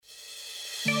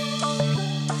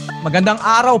Magandang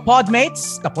araw,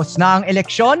 Podmates! Tapos na ang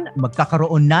eleksyon,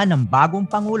 magkakaroon na ng bagong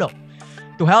Pangulo.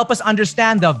 To help us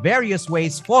understand the various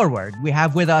ways forward, we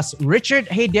have with us Richard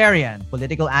Heydarian,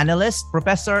 political analyst,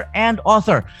 professor, and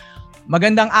author.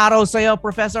 Magandang araw sa iyo,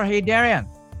 Professor Heydarian.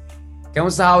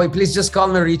 Kamusta, Howie? Please just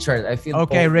call me Richard. I feel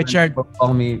okay, Richard.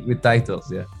 Call me with titles.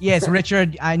 Yeah. Yes,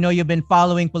 Richard. I know you've been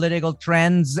following political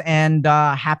trends and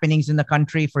happenings in the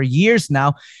country for years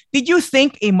now. Did you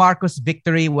think a Marcos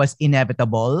victory was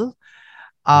inevitable?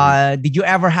 Did you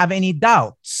ever have any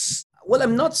doubts? Well,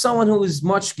 I'm not someone who is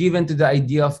much given to the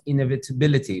idea of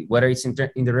inevitability, whether it's in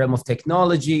the realm of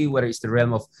technology, whether it's the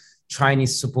realm of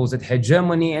Chinese supposed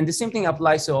hegemony. And the same thing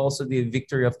applies to also the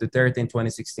victory of Duterte in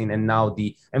 2016 and now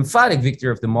the emphatic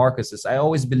victory of the Marcoses. I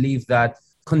always believe that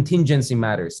contingency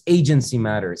matters, agency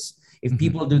matters. If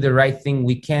people do the right thing,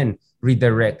 we can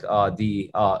redirect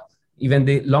even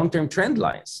the long-term trend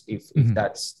lines, if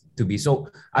that's to be. So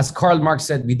as Karl Marx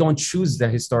said, we don't choose the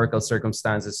historical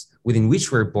circumstances within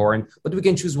which we're born, but we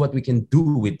can choose what we can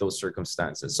do with those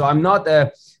circumstances. So I'm not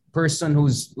a person who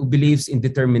believes in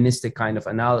deterministic kind of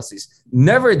analysis.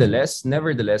 Nevertheless,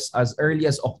 as early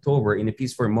as October, in a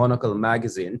piece for Monocle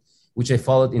magazine, which I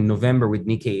followed in November with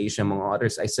Nikkei Asia, among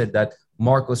others, I said that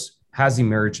Marcos has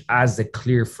emerged as the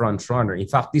clear front runner. In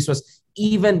fact, this was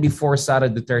even before Sara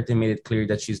Duterte made it clear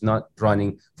that she's not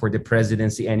running for the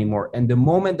presidency anymore. And the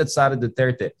moment that Sara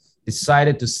Duterte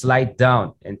decided to slide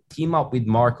down and team up with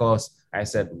Marcos, I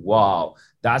said, wow,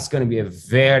 that's going to be a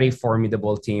very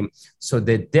formidable team. So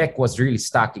the deck was really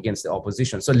stacked against the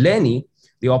opposition. So Leni,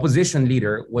 the opposition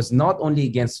leader, was not only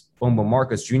against Bongbong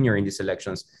Marcos Jr. in these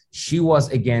elections, she was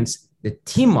against the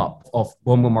team up of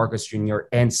Bongbong Marcos Jr.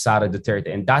 and Sara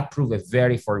Duterte. And that proved a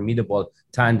very formidable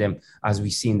tandem as we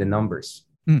see in the numbers.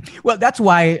 Well, that's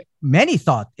why many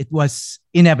thought it was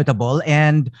inevitable.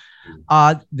 And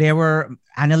there were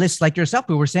analysts like yourself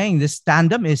who were saying this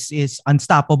tandem is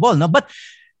unstoppable. No? But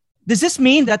does this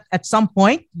mean that at some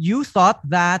point you thought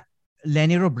that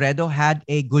Leni Robredo had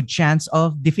a good chance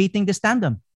of defeating this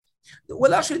tandem?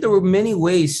 Well, actually, there were many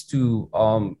ways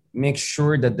to make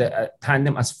sure that the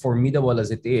tandem, as formidable as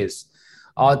it is,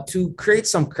 to create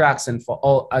some cracks and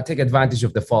take advantage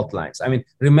of the fault lines. I mean,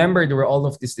 remember, there were all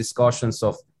of these discussions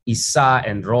of Isa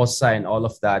and Rosa and all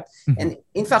of that. And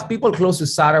in fact, people close to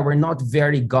Sara were not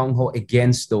very gung-ho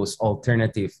against those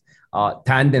alternative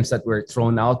tandems that were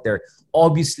thrown out there.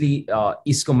 Obviously,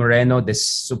 Isko Moreno, the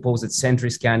supposed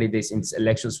centrist candidates in these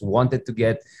elections, wanted to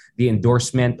get the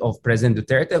endorsement of President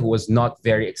Duterte, who was not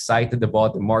very excited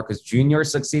about the Marcos Jr.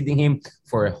 succeeding him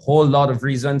for a whole lot of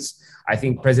reasons. I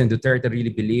think President Duterte really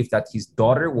believed that his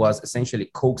daughter was essentially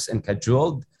coaxed and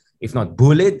cajoled, if not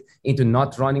bullied, into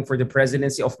not running for the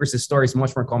presidency. Of course, the story is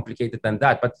much more complicated than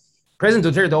that. But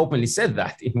President Duterte openly said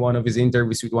that in one of his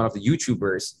interviews with one of the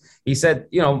YouTubers. He said,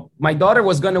 my daughter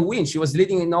was going to win. She was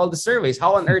leading in all the surveys.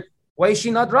 How on earth, why is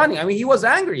she not running? I mean, he was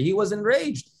angry. He was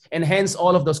enraged. And hence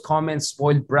all of those comments,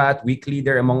 spoiled brat, weak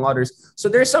leader, among others. So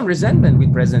there's some resentment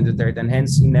with President Duterte, and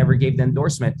hence he never gave the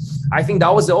endorsement. I think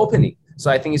that was the opening. So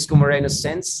I think Isko Moreno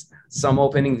sensed some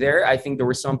opening there. I think there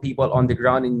were some people on the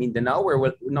ground in Mindanao who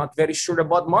were not very sure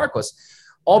about Marcos.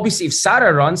 Obviously, if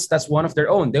Sara runs, that's one of their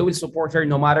own. They will support her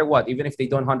no matter what, even if they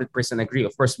don't 100% agree.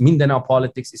 Of course, Mindanao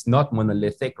politics is not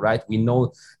monolithic, right? We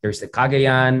know there's the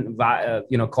Cagayan,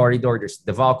 corridor, there's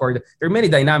the Davao corridor. There are many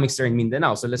dynamics there in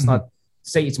Mindanao, so let's not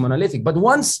say it's monolithic. But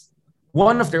once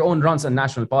one of their own runs on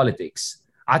national politics,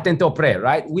 atento pre,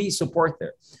 right? We support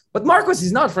her. But Marcos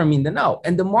is not from Mindanao,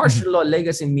 and the martial law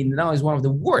legacy in Mindanao is one of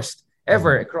the worst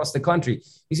ever across the country.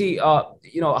 You see,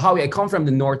 Howie, I come from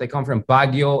the north. I come from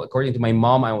Baguio. According to my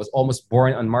mom, I was almost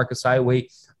born on Marcos Highway.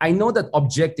 I know that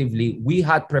objectively, we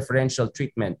had preferential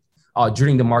treatment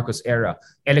during the Marcos era.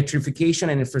 Electrification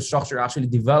and infrastructure actually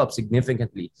developed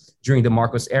significantly during the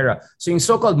Marcos era. So in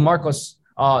so-called Marcos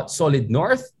Solid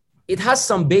North, it has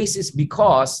some basis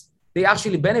because they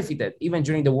actually benefited even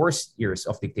during the worst years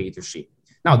of dictatorship.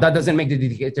 Now, that doesn't make the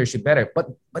dictatorship better,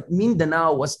 but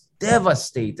Mindanao was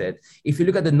devastated. If you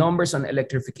look at the numbers on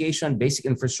electrification, basic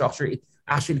infrastructure, it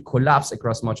actually collapsed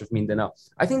across much of Mindanao.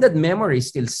 I think that memory is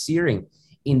still searing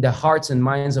in the hearts and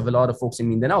minds of a lot of folks in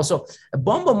Mindanao. So a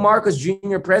Bongbong Marcos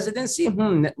Jr. presidency,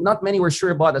 not many were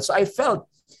sure about that. So I felt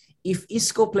if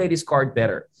Isko played his card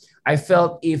better, I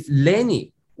felt if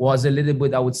Leni was a little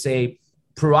bit, I would say,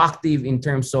 proactive in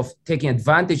terms of taking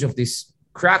advantage of these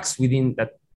cracks within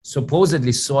that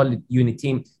supposedly solid unit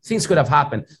team, things could have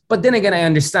happened. But then again, I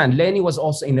understand Leni was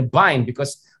also in a bind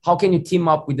because how can you team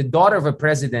up with the daughter of a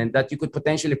president that you could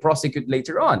potentially prosecute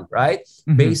later on, right?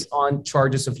 Based on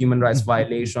charges of human rights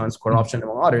violations, corruption,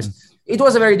 among others. It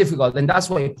was a very difficult, and that's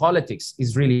why politics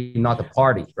is really not a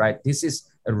party, right? This is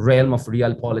a realm of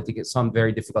real politics, some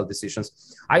very difficult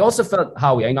decisions. I also felt,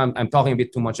 Howie, I know I'm talking a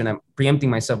bit too much and I'm preempting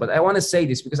myself, but I want to say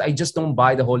this because I just don't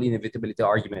buy the whole inevitability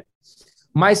argument.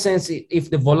 My sense, if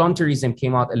the voluntarism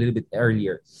came out a little bit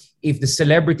earlier, if the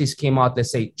celebrities came out,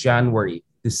 let's say January,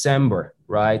 December,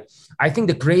 right? I think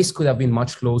the race could have been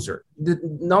much closer. The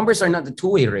numbers are not a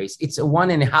two-way race. It's a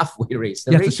 1.5-way race.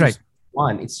 The yes, race that's right.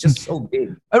 One. It's just so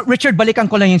big. Richard, balikan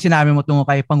ko lang yung sinabi mo tungkol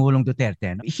kay Pangulong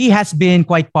Duterte. No? He has been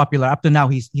quite popular. Up to now,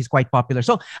 he's quite popular.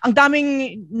 So, ang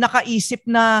daming nakaisip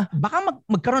na baka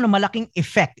magkaroon ng malaking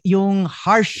effect yung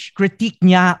harsh critique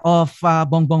niya of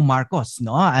Bongbong Marcos.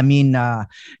 No, I mean,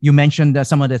 you mentioned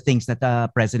some of the things that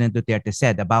President Duterte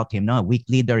said about him. No, a weak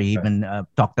leader. He even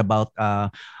talked about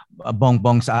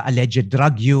Bongbong's alleged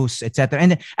drug use, etc.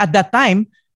 And at that time,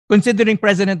 considering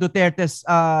President Duterte's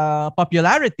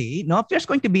popularity, no, there's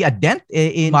going to be a dent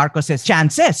in Marcos's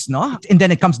chances, no? And then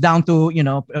it comes down to, you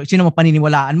know, sino mo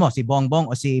paniniwalaan mo, si Bongbong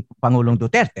o si Pangulong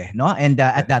Duterte, no? And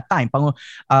at that time,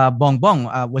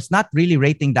 Bongbong was not really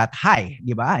rating that high,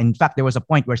 di ba? In fact, there was a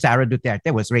point where Sara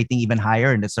Duterte was rating even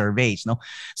higher in the surveys, no?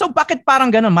 So bakit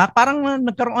parang ganun, Mac? Parang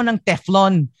nagkaroon ng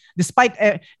Teflon, despite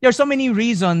there are so many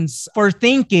reasons for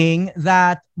thinking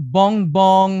that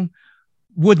Bongbong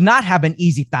would not have an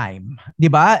easy time,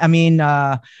 diba? I mean,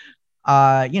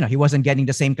 you know, he wasn't getting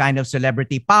the same kind of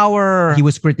celebrity power. He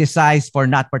was criticized for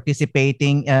not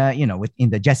participating, you know, in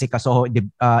the Jessica Soho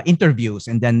interviews,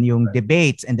 and then yung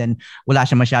debates, and then wala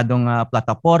siya masyadong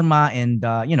plataforma, and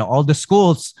you know, all the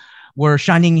schools were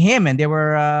shunning him, and they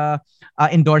were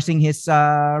endorsing his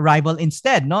rival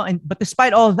instead, no? But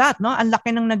despite all that, no, ang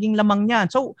laki ng naging lamang niyan.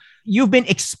 So you've been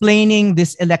explaining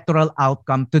this electoral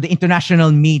outcome to the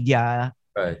international media.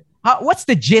 Right. What's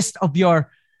the gist of your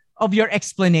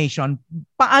explanation?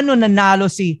 Paano nanalo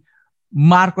si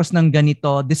Marcos ng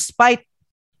ganito despite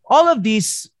all of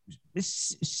these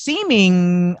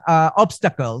seeming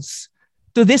obstacles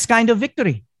to this kind of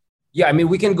victory? Yeah, I mean,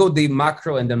 we can go the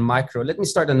macro and then micro. Let me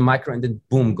start on the micro and then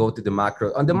boom, go to the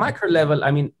macro. On the micro level,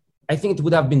 I mean, I think it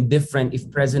would have been different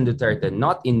if President Duterte,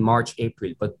 not in March,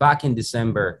 April, but back in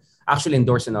December, actually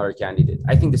endorsed another candidate.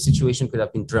 I think the situation could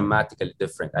have been dramatically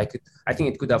different. I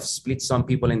think it could have split some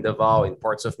people in Davao, in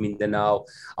parts of Mindanao.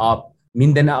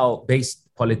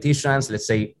 Mindanao-based politicians, let's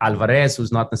say Alvarez,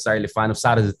 who's not necessarily a fan of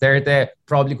Sara Duterte,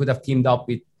 probably could have teamed up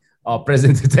with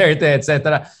President Duterte,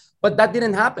 etc. But that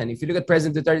didn't happen. If you look at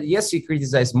President Duterte, yes, he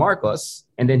criticized Marcos,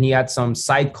 and then he had some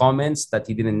side comments that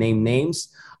he didn't name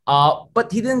names.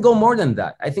 But he didn't go more than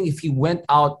that. I think if he went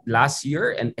out last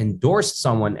year and endorsed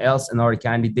someone else, another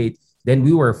candidate, then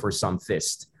we were for some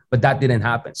fist. But that didn't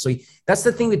happen. So that's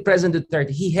the thing with President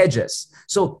Duterte. He hedges.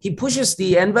 So he pushes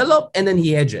the envelope and then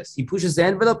he hedges. He pushes the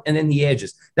envelope and then he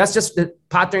hedges. That's just the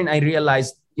pattern I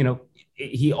realized, you know,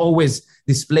 he always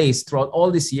displays throughout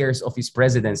all these years of his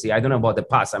presidency. I don't know about the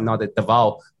past. I'm not a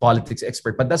Davao politics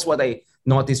expert, but that's what I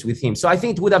noticed with him. So I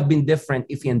think it would have been different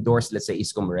if he endorsed, let's say,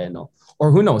 Isko Moreno.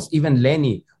 Or who knows, even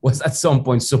Lenny was at some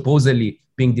point supposedly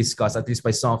being discussed, at least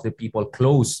by some of the people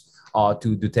close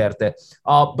to Duterte.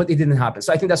 But it didn't happen.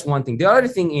 So I think that's one thing. The other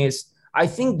thing is, I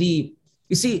think you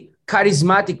see,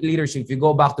 charismatic leadership, if you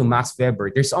go back to Max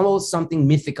Weber, there's almost something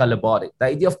mythical about it. The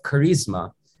idea of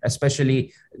charisma,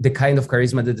 especially the kind of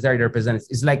charisma that Duterte represents,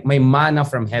 is like my manna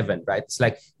from heaven, right? It's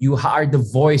like you are the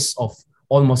voice of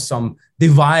almost some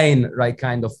divine, right,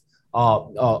 kind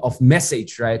of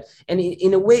message, right? And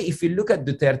in a way, if you look at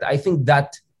Duterte, I think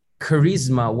that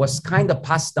charisma was kind of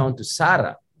passed down to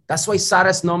Sara. That's why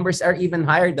Sara's numbers are even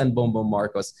higher than Bongbong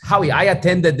Marcos. Howie, I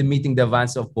attended the meeting de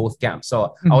avance of both camps.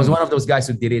 So I was one of those guys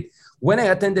who did it. When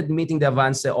I attended the meeting de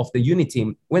avance of the Unity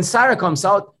team, when Sara comes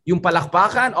out, yung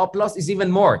palakpakan, applause is even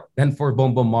more than for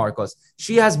Bongbong Marcos.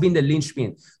 She has been the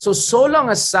linchpin. So long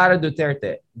as Sara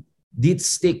Duterte did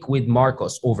stick with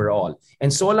Marcos overall,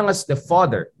 and so long as the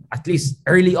father, at least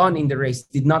early on in the race,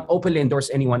 did not openly endorse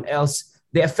anyone else,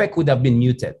 the effect would have been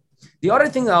muted. The other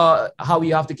thing how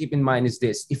you have to keep in mind is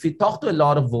this. If you talk to a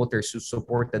lot of voters who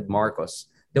supported Marcos,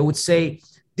 they would say,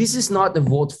 this is not a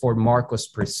vote for Marcos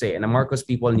per se. And the Marcos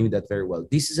people knew that very well.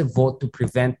 This is a vote to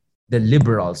prevent the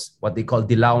liberals, what they call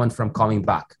Dilawan, from coming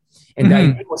back. And the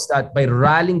idea was that by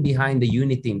rallying behind the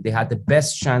Unity team, they had the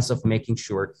best chance of making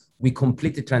sure we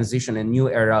complete the transition, a new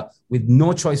era with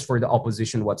no choice for the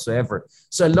opposition whatsoever.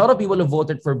 So a lot of people who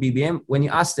voted for BBM, when you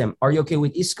ask them, are you okay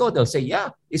with Isko? They'll say, yeah,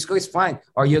 Isko is fine.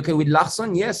 Are you okay with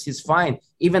Lacson? Yes, he's fine.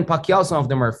 Even Pacquiao, some of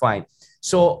them are fine.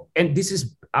 So, and this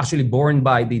is actually borne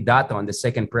by the data on the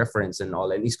second preference and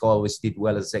all. And Isko always did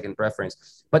well as a second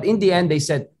preference. But in the end, they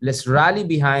said, let's rally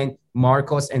behind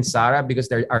Marcos and Sara because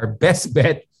they're our best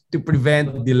bet to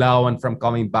prevent Dilawan from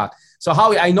coming back. So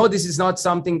Howie, I know this is not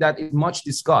something that is much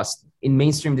discussed in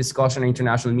mainstream discussion or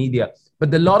international media,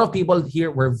 but a lot of people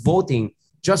here were voting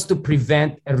just to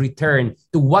prevent a return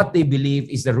to what they believe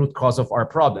is the root cause of our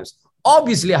problems.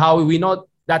 Obviously, Howie, we know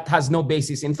that has no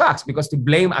basis in facts, because to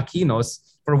blame Aquinos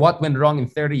for what went wrong in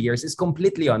 30 years is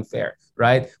completely unfair,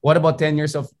 right? What about 10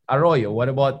 years of Arroyo? What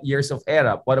about years of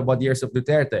Erap? What about years of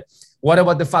Duterte? What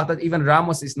about the fact that even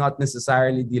Ramos is not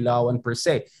necessarily Dilawan per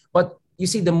se? But you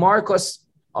see, the Marcos,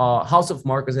 House of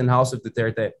Marcos and House of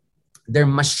Duterte, their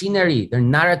machinery, their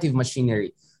narrative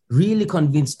machinery, really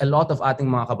convinced a lot of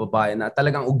ating mga kababayan na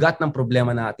talagang ugat ng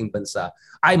problema na ating bansa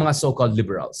ay mga so-called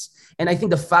liberals. And I think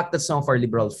the fact that some of our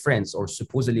liberal friends or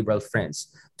supposed liberal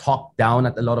friends talked down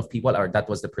at a lot of people, or that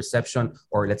was the perception,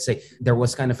 or let's say there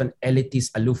was kind of an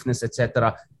elitist aloofness,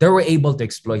 etc., they were able to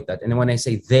exploit that. And when I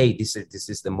say they, this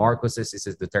is the Marcoses, this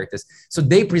is the Dutertes. So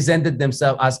they presented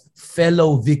themselves as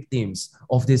fellow victims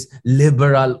of these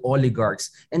liberal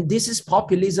oligarchs. And this is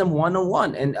populism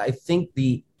 101. And I think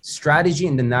the strategy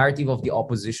and the narrative of the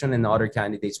opposition and other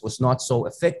candidates was not so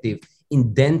effective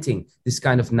in denting this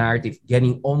kind of narrative,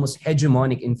 getting almost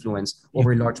hegemonic influence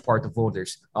over a large part of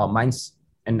voters' minds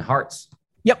and hearts.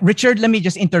 Yep, Richard, let me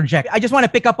just interject. I just want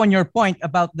to pick up on your point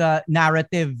about the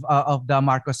narrative of the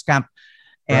Marcos camp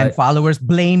and followers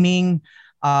blaming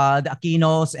the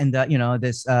Aquinos and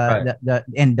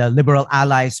the liberal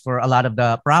allies for a lot of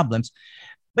the problems.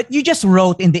 But you just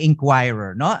wrote in the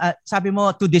Inquirer, no? Sabi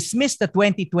mo, to dismiss the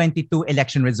 2022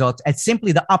 election results as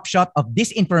simply the upshot of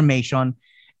disinformation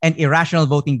and irrational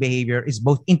voting behavior is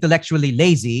both intellectually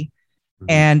lazy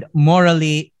and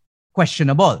morally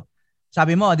questionable.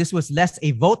 Sabi mo, this was less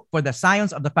a vote for the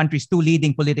science of the country's two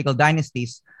leading political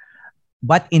dynasties,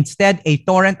 but instead a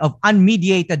torrent of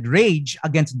unmediated rage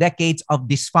against decades of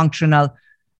dysfunctional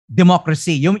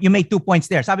democracy. You made 2 points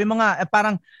there. Sabi mo nga,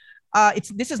 parang,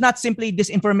 this is not simply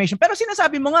disinformation. Pero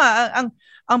sinasabi mo nga,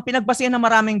 ang pinagbasehan ng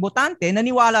maraming botante,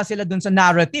 naniwala sila dun sa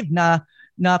narrative na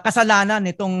kasalanan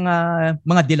nitong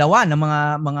mga Dilawan, ng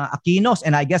mga Aquinos,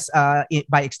 and I guess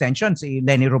by extension, si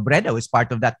Lenny Robredo is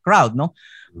part of that crowd, no?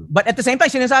 But at the same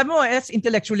time, sinasabi mo, it's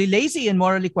intellectually lazy and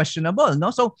morally questionable,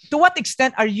 no? So to what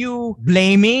extent are you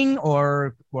blaming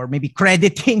or maybe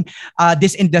crediting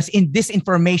this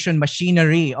disinformation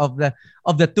machinery of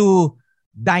the two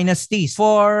dynasties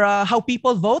for how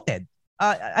people voted?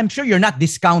 I'm sure you're not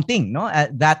discounting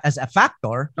that as a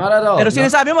factor. Not at all. Pero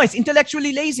sinasabi mo, it's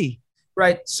intellectually lazy.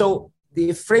 Right. So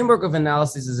the framework of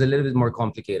analysis is a little bit more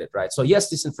complicated, right? So yes,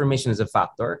 disinformation is a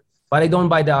factor, but I don't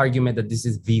buy the argument that this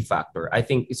is the factor. I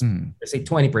think it's, let's say,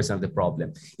 20% of the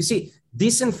problem. You see,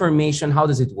 disinformation, how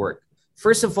does it work?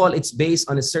 First of all, it's based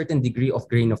on a certain degree of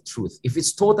grain of truth. If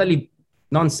it's totally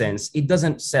nonsense, it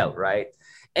doesn't sell, right?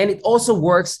 And it also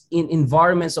works in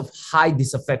environments of high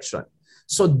disaffection.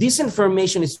 So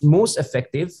disinformation is most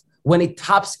effective when it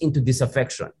taps into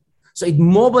disaffection. So it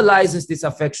mobilizes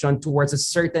disaffection towards a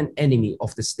certain enemy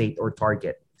of the state or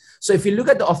target. So if you look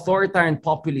at the authoritarian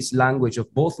populist language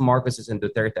of both Marcoses and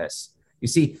Dutertes, you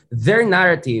see their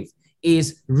narrative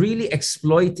is really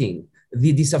exploiting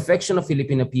the disaffection of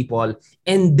Filipino people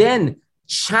and then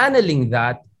channeling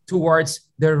that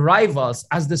towards their rivals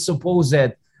as the supposed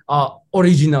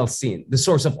original sin, the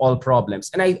source of all problems.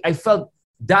 And I felt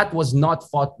that was not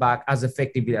fought back as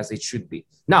effectively as it should be.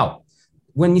 Now,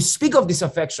 when you speak of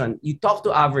disaffection, you talk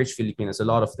to average Filipinos, a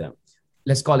lot of them,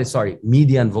 let's call it,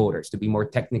 median voters, to be more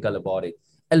technical about it.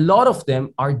 A lot of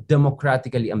them are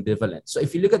democratically ambivalent. So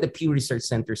if you look at the Pew Research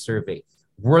Center survey,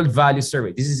 World Value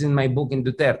Survey, this is in my book in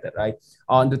Duterte, right?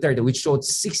 On Duterte, which showed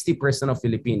 60% of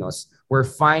Filipinos were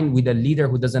fine with a leader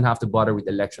who doesn't have to bother with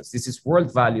elections. This is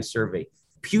World Value Survey.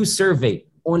 Pew Survey,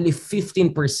 only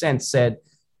 15% said,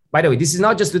 by the way, this is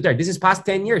not just Duterte, this is past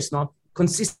 10 years, no?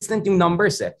 Consistent yung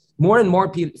numbers. More and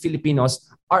more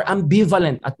Filipinos are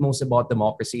ambivalent at most about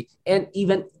democracy and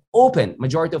even open.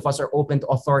 Majority of us are open to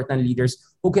authoritarian leaders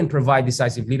who can provide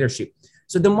decisive leadership.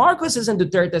 So the Marcoses and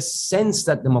Duterte sensed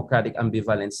that democratic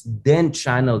ambivalence, then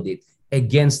channeled it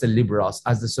against the liberals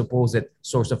as the supposed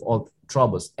source of all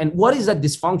troubles. And what is that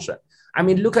dysfunction? I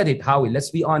mean, look at it, Howie. Let's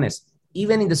be honest.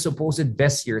 Even in the supposed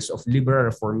best years of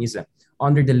liberal reformism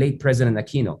under the late President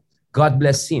Aquino, God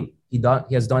bless him, he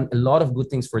has done a lot of good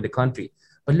things for the country.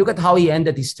 But look at how he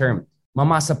ended his term.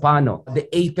 Mama Sapano, the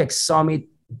Apex Summit,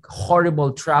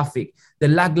 horrible traffic, the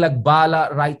Laglag Bala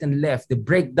right and left, the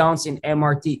breakdowns in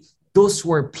MRT, those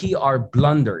were PR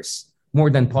blunders more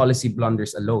than policy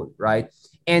blunders alone, right?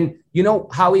 And you know,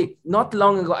 Howie, not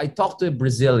long ago, I talked to a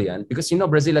Brazilian, because you know,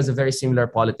 Brazil has a very similar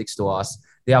politics to us.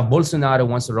 They have Bolsonaro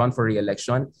wants to run for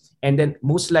re-election. And then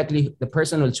most likely the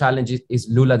person who will challenge it is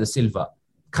Lula da Silva.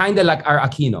 kind of like our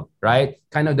Aquino, right?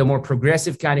 Kind of the more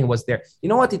progressive candidate was there. You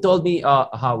know what he told me,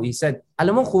 how he said,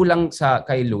 alam mo kulang sa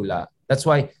kay Lula. That's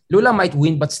why Lula might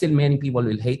win, but still many people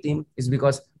will hate him, is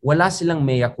because wala silang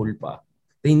mea culpa.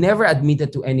 They never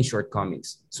admitted to any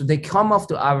shortcomings. So they come off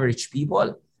to average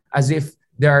people as if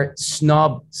they're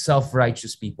snob,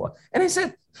 self-righteous people. And I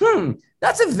said,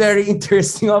 that's a very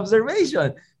interesting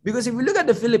observation. Because if we look at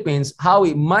the Philippines,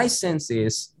 Howie, my sense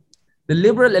is the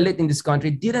liberal elite in this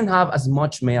country didn't have as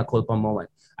much mea culpa moment.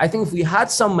 I think if we had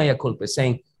some mea culpa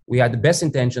saying we had the best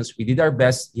intentions, we did our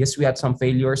best, yes, we had some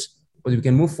failures, but we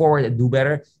can move forward and do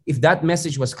better. If that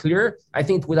message was clear, I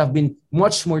think it would have been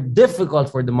much more difficult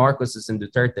for the Marcoses and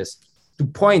Dutertes to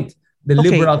point the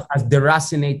liberals as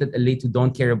deracinated elite who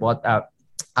don't care about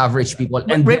average people.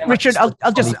 And Richard,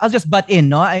 I'll just butt in.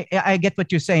 No, I get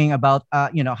what you're saying about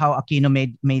how Aquino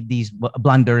made these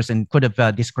blunders and could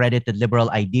have discredited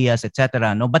liberal ideas,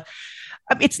 etc. No, but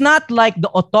it's not like the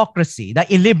autocracy, the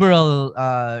illiberal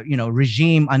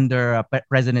regime under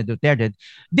President Duterte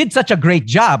did such a great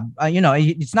job.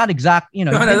 It's not exact. It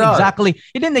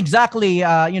didn't exactly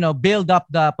build up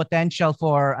the potential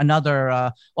for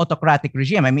another autocratic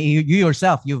regime. I mean, you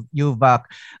yourself, you've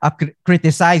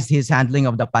criticized his handling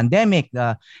of the pandemic,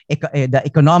 the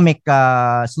economic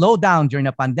slowdown during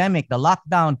the pandemic, the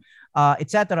lockdown.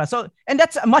 Etc. So, and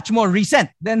that's much more recent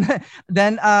than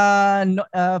Pinoy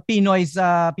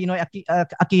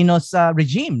Aquino's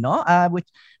regime, no? Which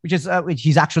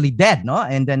he's actually dead, no?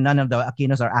 And then none of the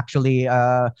Aquinos are actually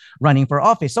running for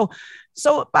office.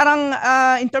 So parang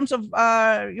in terms of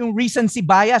recency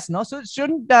bias, no? So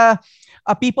shouldn't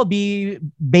people be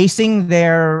basing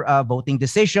their voting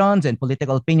decisions and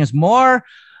political opinions more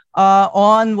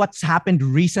on what's happened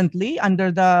recently under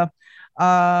the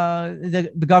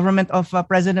government of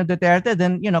President Duterte,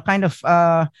 then kind of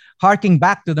harking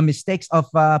back to the mistakes of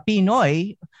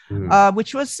Pinoy,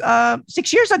 which was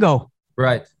 6 years ago.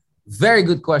 Right. Very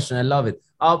good question. I love it.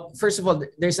 First of all,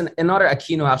 there's another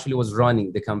Aquino actually was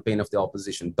running the campaign of the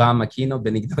opposition. Bam Aquino,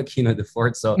 Benigno Aquino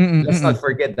IV. So let's not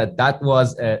forget that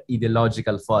was an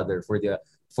ideological father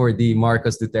for the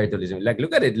Marcos Duterte regime. Like,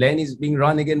 look at it. Lenny's being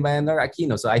run again by another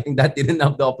Aquino. So I think that didn't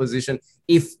help the opposition,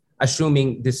 if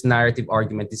assuming this narrative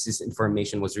argument, this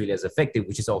information was really as effective,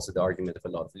 which is also the argument of a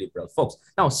lot of liberal folks.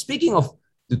 Now, speaking of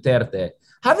Duterte,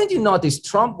 haven't you noticed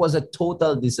Trump was a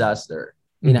total disaster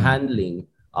in handling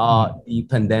the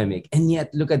pandemic? And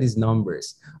yet, look at his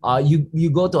numbers.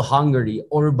 You go to Hungary,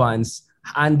 Orban's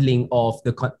handling of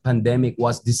the pandemic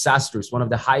was disastrous. One of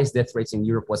the highest death rates in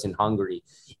Europe was in Hungary.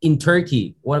 In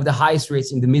Turkey, one of the highest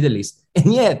rates in the Middle East.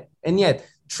 And yet,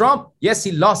 Trump, yes,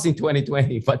 he lost in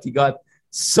 2020, but he got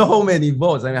so many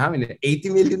votes. I mean, how many? 80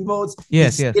 million votes?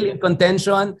 Yes. Still in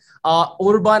contention.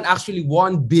 Orban actually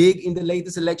won big in the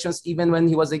latest elections, even when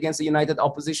he was against the united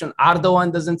opposition.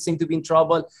 Erdogan doesn't seem to be in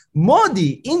trouble.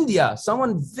 Modi, India,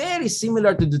 someone very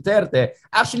similar to Duterte,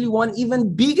 actually won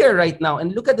even bigger right now.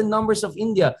 And look at the numbers of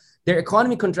India. Their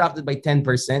economy contracted by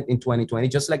 10% in 2020,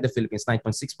 just like the Philippines,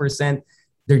 9.6%.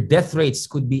 Their death rates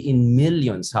could be in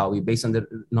millions, Howie, based on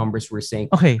the numbers we're saying.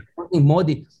 Okay.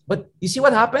 Modi. But you see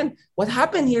what happened? What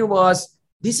happened here was,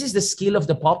 this is the skill of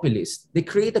the populists. They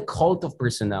create a cult of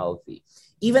personality.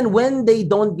 Even when they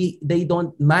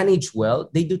don't manage well,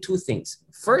 they do two things.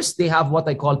 First, they have what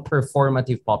I call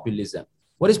performative populism.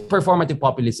 What is performative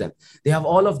populism? They have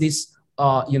all of this,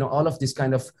 all of this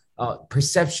kind of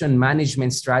perception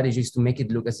management strategies to make it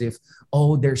look as if,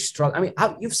 they're struggling. I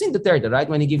mean, you've seen Duterte, right?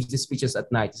 When he gives the speeches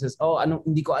at night, he says,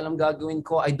 hindi ko alam gagawin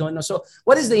ko, I don't know. So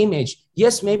what is the image?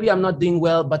 Yes, maybe I'm not doing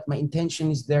well, but my intention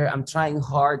is there. I'm trying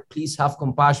hard. Please have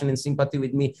compassion and sympathy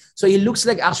with me. So he looks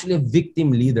like actually a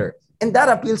victim leader. And that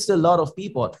appeals to a lot of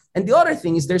people. And the other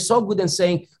thing is they're so good in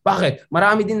saying, bakit?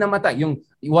 Marami din namatay. Yung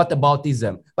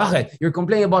whataboutism. Bakit? You're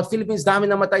complaining about Philippines, dami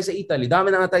namatay sa Italy, dami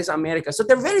namatay sa America. So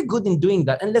they're very good in doing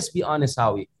that. And let's be honest,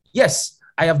 Howie. Yes,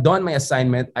 I have done my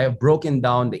assignment. I have broken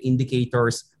down the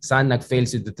indicators. Saan nag-fail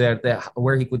si Duterte,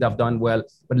 where he could have done well.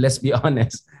 But let's be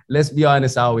honest. Let's be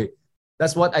honest, Howie.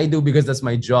 That's what I do because that's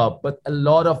my job. But a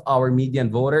lot of our median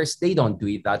voters, they don't do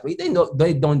it that way. They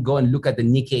don't go and look at the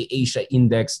Nikkei Asia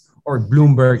Index or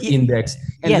Bloomberg Index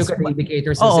and look at the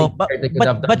indicators and say,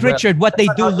 but Richard, what they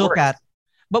do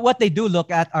look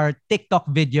at are TikTok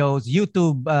videos,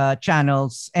 YouTube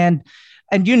channels, and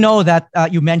you know that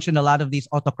you mentioned a lot of these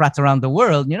autocrats around the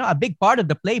world. You know, a big part of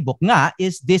the playbook nga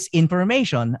is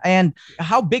disinformation. And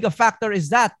how big a factor is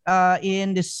that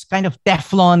in this kind of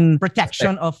Teflon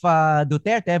protection of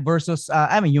Duterte versus,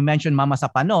 you mentioned Mama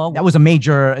Sapano. That was a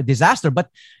major disaster, but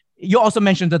you also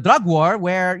mentioned the drug war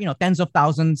where, tens of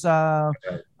thousands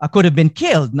could have been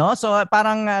killed, no? So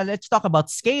parang let's talk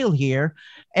about scale here,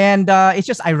 and it's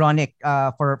just ironic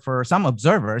for some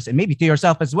observers and maybe to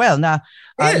yourself as well. Na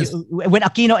when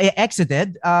Aquino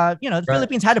exited, the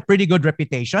Philippines had a pretty good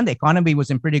reputation. The economy was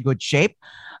in pretty good shape,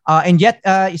 and yet,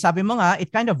 sabi mo nga,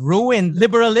 it kind of ruined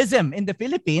liberalism in the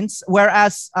Philippines.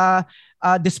 Whereas,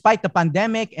 despite the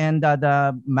pandemic and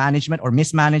the management or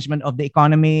mismanagement of the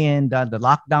economy and the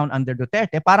lockdown under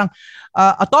Duterte, parang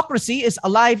autocracy is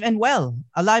alive and well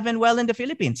in the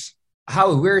Philippines.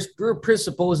 How we're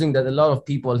presupposing that a lot of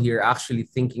people here are actually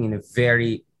thinking in a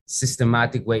very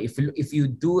systematic way. If you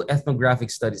do ethnographic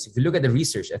studies, if you look at the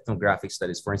research ethnographic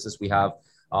studies, for instance, we have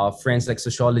friends like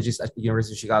sociologists at the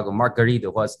University of Chicago, Mark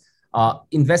Garrido,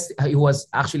 he was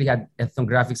actually had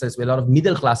ethnographic studies with a lot of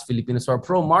middle-class Filipinos who are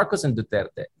pro-Marcos and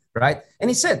Duterte, right? And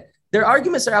he said their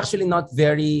arguments are actually not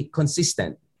very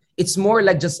consistent. It's more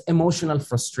like just emotional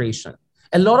frustration.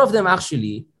 A lot of them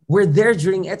actually were there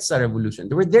during EDSA revolution.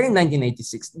 They were there in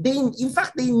 1986. In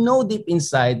fact, they know deep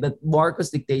inside that Marcos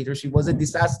dictatorship was a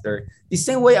disaster. The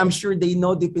same way I'm sure they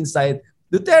know deep inside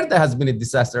Duterte has been a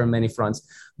disaster on many fronts.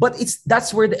 But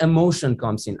that's where the emotion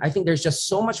comes in. I think there's just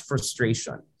so much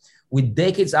frustration with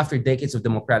decades after decades of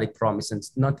democratic promise and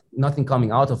nothing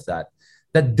coming out of that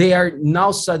they are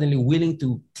now suddenly willing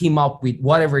to team up with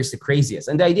whatever is the craziest.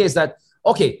 And the idea is that,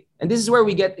 okay, and this is where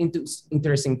we get into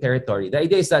interesting territory. The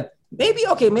idea is that maybe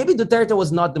Duterte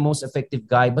was not the most effective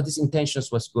guy, but his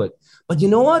intentions was good. But you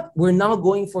know what? We're now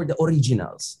going for the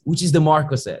originals, which is the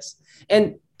Marcoses.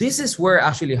 And this is where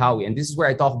actually Howie, and this is where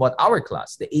I talk about our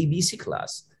class, the ABC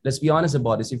class. Let's be honest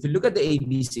about this. If you look at the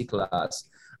ABC class,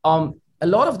 a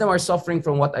lot of them are suffering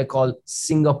from what I call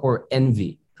Singapore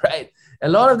envy, right? A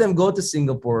lot of them go to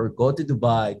Singapore, go to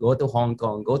Dubai, go to Hong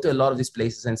Kong, go to a lot of these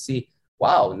places and see,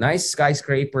 wow, nice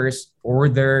skyscrapers,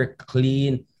 order,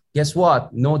 clean. Guess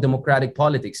what? No democratic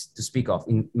politics to speak of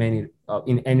in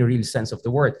any real sense of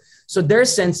the word. So their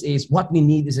sense is what we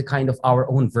need is a kind of our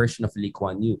own version of Lee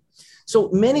Kuan Yew. So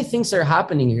many things are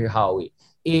happening here, Howie.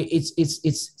 It's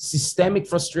systemic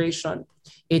frustration.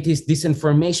 It is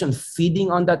disinformation feeding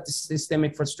on that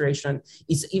systemic frustration.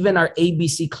 It's even our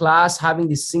ABC class having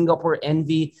this Singapore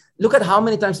envy. Look at how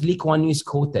many times Lee Kuan Yew is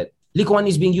quoted. Lee Kuan Yew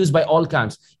is being used by all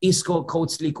camps. ISCO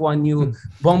quotes Lee Kuan Yew.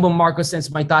 Bongbong Marcos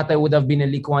says, my tatay would have been a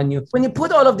Lee Kuan Yew. When you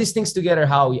put all of these things together,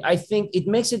 Howie, I think it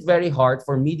makes it very hard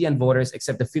for media and voters,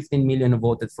 except the 15 million who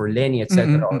voted for Lenny,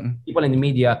 etc., or people in the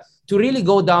media, to really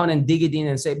go down and dig it in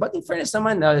and say, but in fairness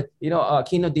naman,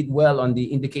 Aquino did well on the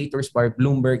indicators by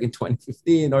Bloomberg in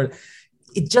 2015, or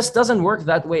it just doesn't work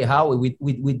that way, Howie.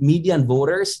 With media and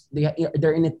voters,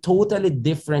 they're in a totally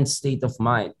different state of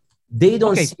mind. They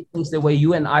don't see things the way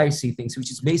you and I see things,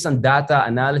 which is based on data,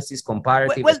 analysis,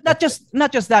 comparative. Well, not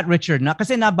just that, Richard. Na,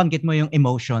 kasi nabanggit mo yung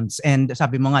emotions and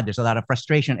sabi mo nga, there's a lot of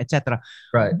frustration, etc.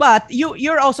 Right. But you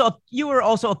were also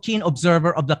a keen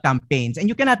observer of the campaigns, and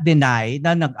you cannot deny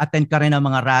na nag-attend ka rin ng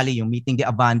mga rally, yung meeting de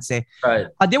Avance. Right.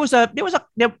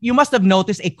 You must have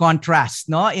noticed a contrast,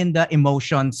 no, in the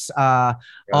emotions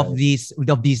of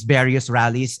these various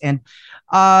rallies, and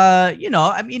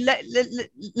I mean,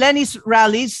 Lenny's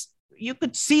rallies, you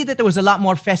could see that there was a lot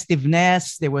more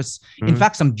festiveness. There was, in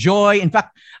fact, some joy. In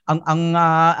fact,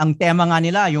 ang tema nga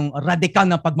nila, yung radikal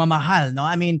na pagmamahal, no?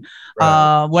 I mean,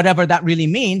 whatever that really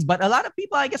means. But a lot of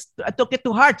people, I guess, took it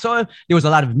to heart. So there was a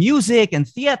lot of music and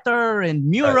theater and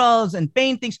murals and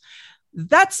paintings.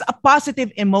 That's a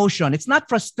positive emotion. It's not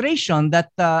frustration.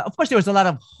 That, of course, there was a lot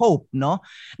of hope, no?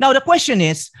 Now, the question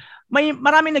is,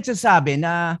 maraming nagsasabi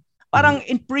na parang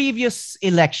in previous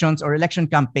elections or election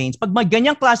campaigns, pag may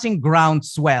ganyang klaseng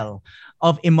groundswell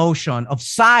of emotion, of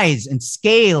size and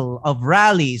scale of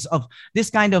rallies, of this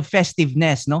kind of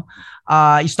festiveness, no?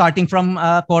 Starting from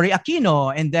Cory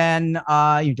Aquino and then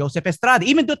Joseph Estrada,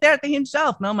 even Duterte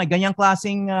himself, no? May ganyang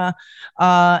klaseng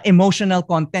emotional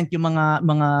content yung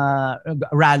mga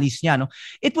rallies niya, no?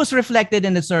 It was reflected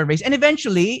in the surveys, and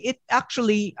eventually it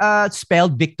actually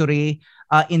spelled victory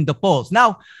in the polls.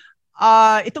 Now,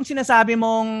 itong sinasabi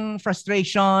mong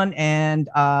frustration and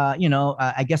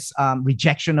I guess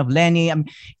rejection of Lenny,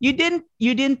 you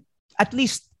didn't at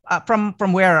least from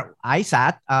where I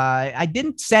sat, I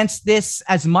didn't sense this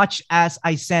as much as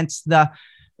I sensed the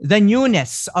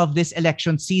newness of this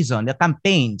election season, the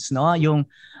campaigns, no? Yung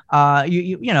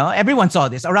everyone saw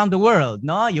this around the world,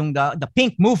 no? Yung the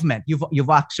pink movement. You've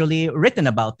actually written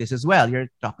about this as well. You're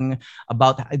talking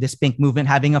about this pink movement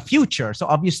having a future. So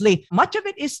obviously, much of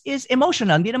it is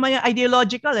emotional. Hindi naman yung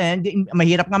ideological, and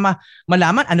mahirap nga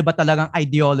malaman ano ba talagang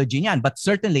ideology niyan. But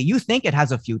certainly, you think it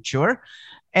has a future.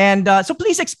 And so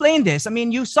please explain this. I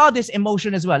mean, you saw this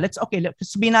emotion as well. Let's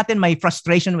be natin my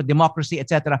frustration with democracy,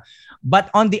 etc. But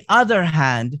on the other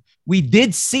hand, we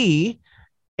did see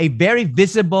a very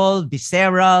visible,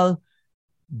 visceral,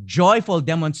 joyful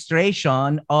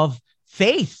demonstration of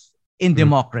faith in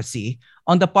democracy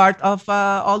on the part of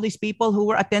all these people who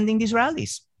were attending these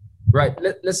rallies. Right.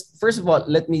 Let's first of all,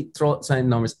 let me throw some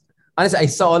numbers. Honestly, I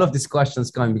saw all of these questions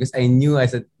coming because I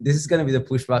said, this is going to be the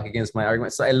pushback against my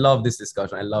argument. So I love this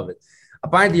discussion. I love it.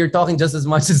 Apparently, you're talking just as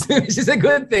much as me, which is a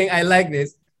good thing. I like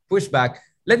this pushback.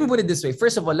 Let me put it this way.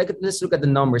 First of all, let's look at the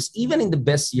numbers. Even in the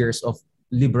best years of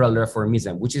liberal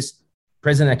reformism, which is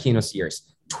President Aquino's years,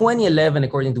 2011,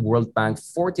 according to World Bank,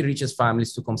 40 richest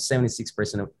families took home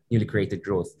 76% of newly created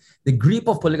growth. The grip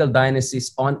of political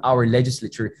dynasties on our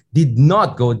legislature did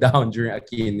not go down during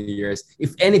Aquino years.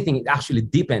 If anything, it actually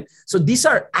deepened. So these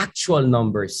are actual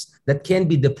numbers that can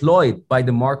be deployed by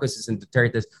the Marcoses and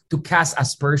Dutertes to cast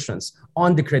aspersions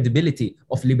on the credibility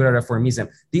of liberal reformism.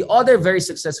 The other very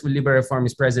successful liberal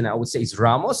reformist president, I would say, is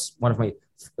Ramos, one of my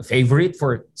favorite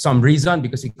for some reason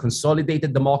because he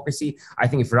consolidated democracy. I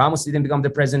think if Ramos didn't become the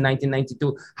president in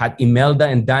 1992, had Imelda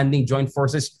and Danding joined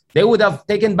forces, they would have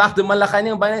taken back the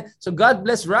Malacan. So God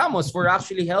bless Ramos for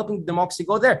actually helping democracy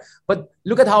go there. But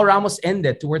look at how Ramos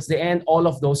ended. Towards the end, all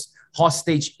of those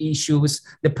hostage issues,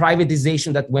 the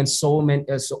privatization that went so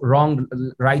wrong,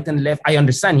 right and left. I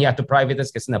understand he had to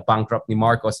privatize because na bankrupt ni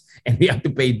Marcos and he had to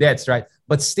pay debts, right?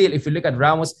 But still, if you look at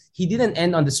Ramos, he didn't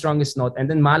end on the strongest note. And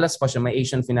then malas pa siya, may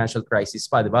Asian financial crisis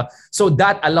pa, diba? So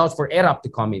that allowed for ERAP to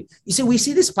come in. You see, we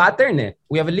see this pattern.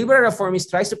 We have a liberal reformist,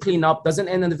 tries to clean up, doesn't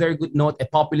end on a very good note. A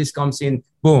populist comes in,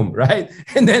 boom, right?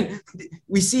 And then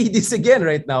we see this again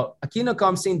right now. Aquino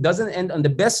comes in, doesn't end on the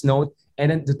best note.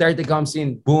 And then Duterte comes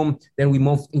in, boom, then we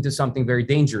move into something very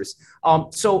dangerous.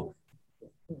 So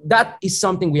that is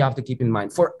something we have to keep in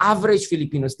mind. For average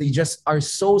Filipinos, they just are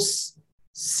so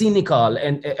cynical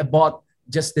and about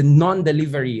just the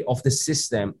non-delivery of the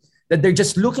system that they're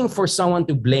just looking for someone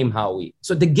to blame, Howie.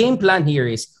 So the game plan here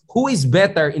is, who is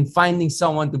better in finding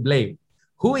someone to blame?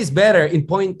 Who is better in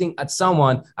pointing at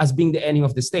someone as being the enemy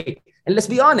of the state? And let's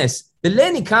be honest, the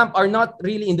Lenny camp are not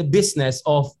really in the business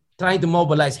of trying to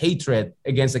mobilize hatred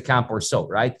against a camp or so,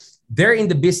 right? They're in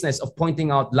the business of pointing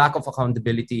out lack of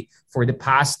accountability for the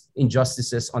past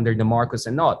injustices under the Marcos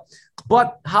and all.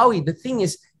 But Howie, the thing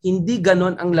is, hindi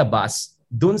ganon ang labas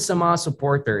dun sa mga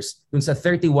supporters, dun sa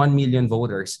 31 million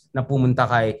voters na pumunta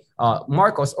kay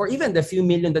Marcos, or even the few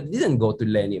million that didn't go to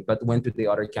Lenny but went to the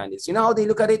other candidates. You know how they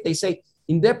look at it? They say,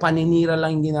 hindi, paninira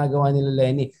lang ginagawa nila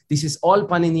Lenny. This is all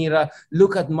paninira.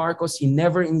 Look at Marcos. He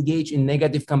never engaged in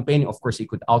negative campaigning. Of course, he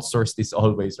could outsource this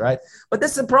always, right? But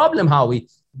that's the problem, Howie.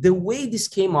 The way this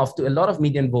came off to a lot of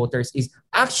median voters is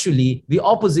actually the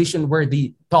opposition were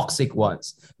the toxic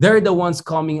ones. They're the ones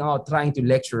coming out trying to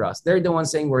lecture us. They're the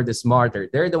ones saying we're the smarter.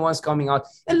 They're the ones coming out.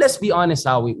 And let's be honest,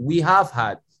 Howie, we have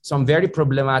had some very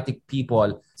problematic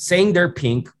people saying they're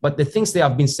pink, but the things they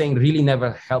have been saying really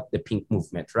never helped the pink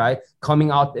movement, right?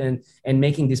 Coming out and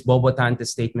making these Bobo Tante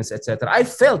statements, etc. I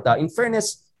felt that, in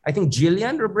fairness, I think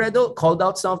Jillian Robredo called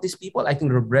out some of these people. I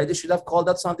think Robredo should have called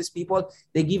out some of these people.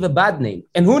 They give a bad name.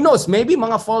 And who knows, maybe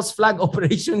mga false flag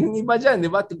operation yung iba dyan,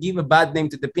 diba? To give a bad name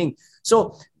to the pink.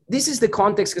 So this is the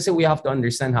context kasi we have to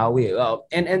understand how we...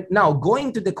 And now,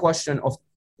 going to the question of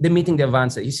the meeting de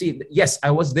Avance. You see, yes, I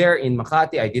was there in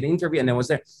Makati. I did an interview and I was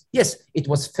there. Yes, it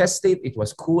was festive. It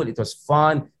was cool. It was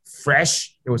fun,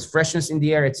 fresh. There was freshness in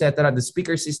the air, etc. The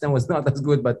speaker system was not as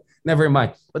good, but never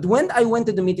mind. But when I went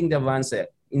to the meeting de Avance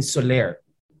in Soler,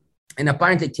 and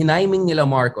apparently tiniming nila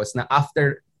Marcos na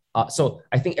after, so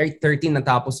I think 8:13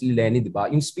 natapos si Lenny,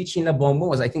 diba? Yung speech nila Bongbong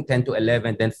was I think 10 to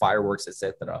 11, then fireworks,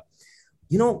 etc.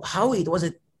 You know how it was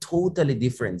a totally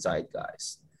different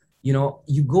zeitgeist. You know,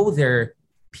 you go there,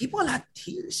 people had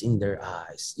tears in their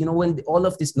eyes. You know, when all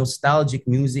of this nostalgic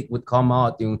music would come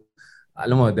out, yung,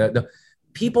 alam mo, the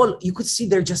people, you could see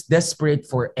they're just desperate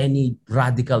for any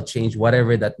radical change,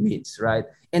 whatever that means, right?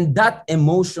 And that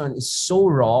emotion is so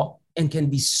raw and can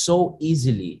be so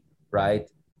easily, right,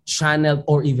 channeled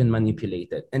or even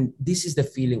manipulated. And this is the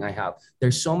feeling I have.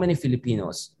 There's so many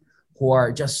Filipinos who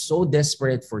are just so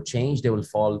desperate for change, they will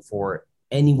fall for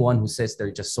anyone who says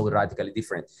they're just so radically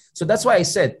different. So that's why I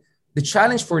said, the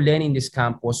challenge for Lenny in this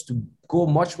camp was to go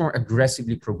much more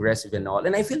aggressively progressive and all.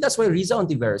 And I feel that's why Riza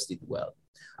Ontiveros did well.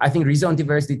 I think Riza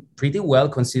Ontiveros did pretty well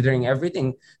considering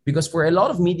everything, because for a lot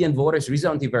of median voters, Riza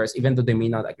Ontiveros, even though they may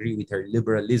not agree with her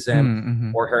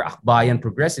liberalism or her Akbayan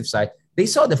progressive side, they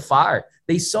saw the fire.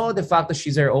 They saw the fact that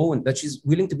she's her own, that she's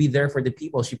willing to be there for the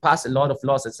people. She passed a lot of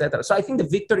laws, etc. So I think the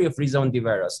victory of Riza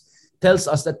Ontiveros tells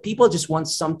us that people just want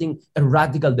something, a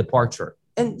radical departure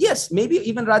And yes, maybe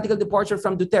even radical departure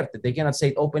from Duterte. They cannot say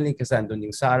it openly kasi andun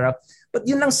yung Sara. But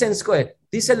yun lang sense ko eh.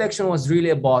 This election was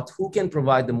really about who can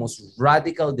provide the most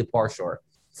radical departure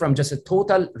from just a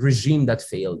total regime that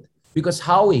failed. Because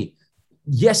Howie,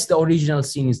 yes, the original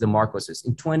sin is the Marcoses.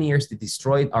 In 20 years, they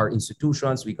destroyed our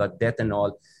institutions. We got debt and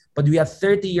all. But we have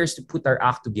 30 years to put our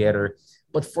act together.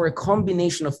 But for a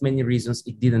combination of many reasons,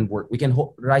 it didn't work. We can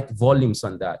write volumes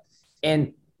on that.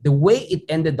 And the way it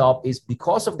ended up is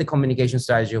because of the communication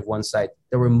strategy of one side,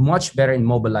 they were much better in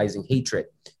mobilizing hatred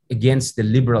against the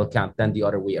liberal camp than the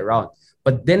other way around.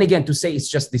 But then again, to say it's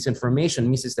just disinformation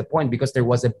misses the point, because there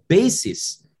was a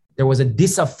basis, there was a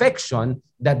disaffection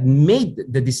that made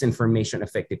the disinformation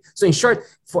effective. So in short,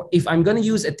 if I'm going to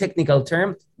use a technical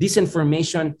term,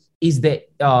 disinformation is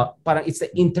it's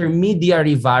the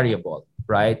intermediary variable,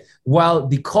 right? While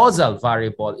the causal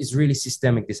variable is really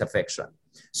systemic disaffection.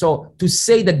 So to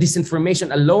say that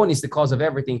disinformation alone is the cause of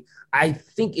everything, I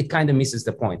think it kind of misses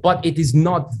the point. But it is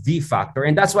not the factor.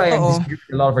 And that's why I disagree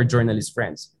with a lot of our journalist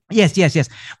friends. Yes.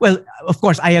 Well, of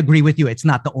course, I agree with you. It's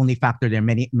not the only factor. There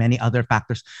are many other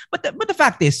factors. But the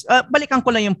fact is, balikan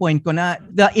ko lang yung point ko na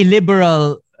the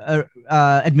illiberal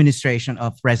administration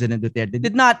of President Duterte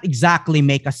did not exactly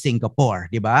make us Singapore,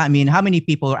 di ba? I mean, how many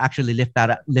people are actually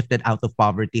lifted out of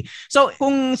poverty? So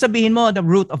kung sabihin mo the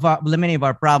root of many of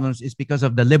our problems is because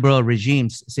of the liberal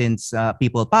regimes since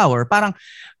people power, parang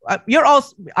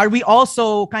are we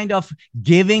also kind of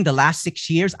giving the last 6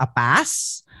 years a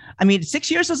pass? I mean,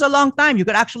 6 years is a long time. You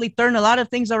could actually turn a lot of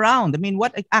things around. I mean,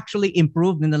 what actually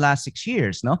improved in the last 6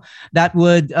 years, no? That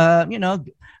would,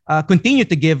 continue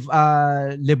to give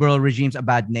liberal regimes a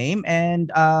bad name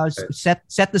and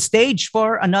set the stage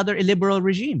for another illiberal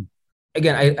regime.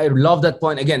 Again, I love that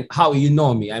point. Again, how you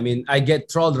know me. I mean, I get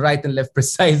trolled right and left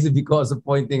precisely because of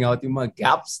pointing out yung mga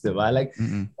gaps, diba? Like,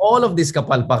 all of this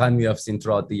kapalpakan we have seen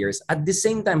throughout the years. At the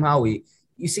same time, Howie,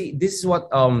 you see, this is what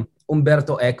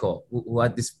Umberto Eco, who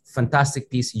had this fantastic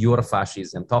piece, Your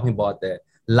Fascism, talking about the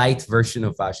light version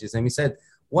of fascism. He said,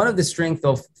 one of the strengths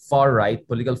of far right,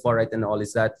 political far right and all,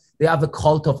 is that they have a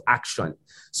cult of action.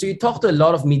 So you talk to a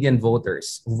lot of median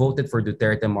voters who voted for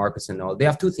Duterte, Marcos and all. They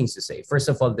have two things to say. First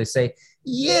of all, they say,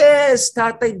 yes,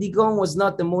 Tatay Digong was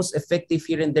not the most effective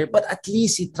here and there, but at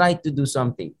least he tried to do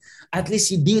something. At least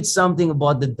he did something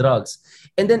about the drugs.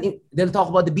 And then they'll talk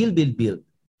about the bill.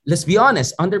 Let's be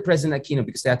honest, under President Aquino,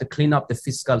 because they had to clean up the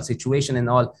fiscal situation and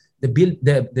all,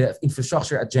 the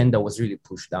infrastructure agenda was really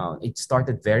pushed down. It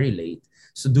started very late.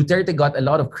 So Duterte got a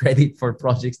lot of credit for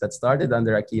projects that started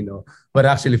under Aquino, but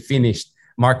actually finished.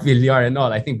 Mark Villar and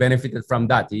all, I think, benefited from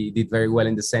that. He did very well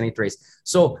in the Senate race.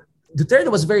 So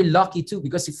Duterte was very lucky too,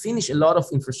 because he finished a lot of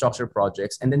infrastructure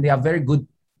projects, and then they have very good,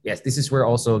 yes, this is where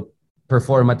also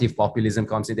performative populism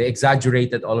comes in. They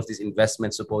exaggerated all of these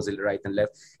investments, supposedly right and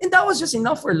left. And that was just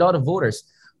enough for a lot of voters.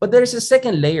 But there's a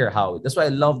second layer, Howie. That's why I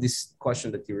love this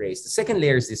question that you raised. The second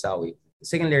layer is this, Howie. The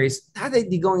second layer is, Tatay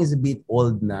Digong is a bit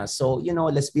old na. So,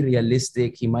 let's be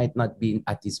realistic. He might not be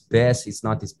at his best. It's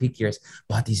not his peak years.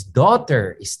 But his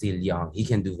daughter is still young. He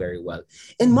can do very well.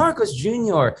 And Marcos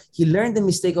Jr., he learned the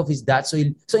mistake of his dad. So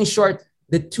in short,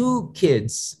 the two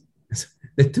kids,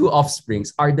 the two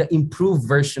offsprings, are the improved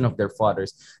version of their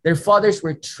fathers. Their fathers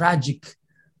were tragic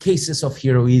cases of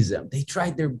heroism. They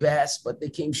tried their best, but they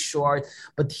came short.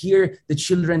 But here, the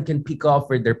children can pick up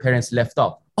where their parents left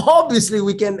off. Obviously,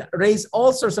 we can raise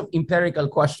all sorts of empirical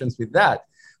questions with that.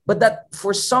 But that,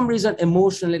 for some reason,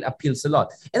 emotionally appeals a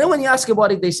lot. And then when you ask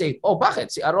about it, they say, oh,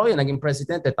 bakit? Si Arroyo naging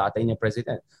presidente, tatay niya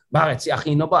president. Bakit? Si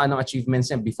Aquino ba? Anong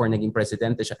achievements niya before naging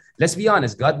presidente siya? Let's be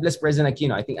honest, God bless President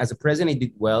Aquino. I think as a president, he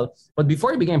did well. But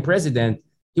before he became president,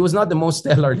 he was not the most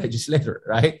stellar legislator,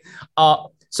 right?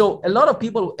 So a lot of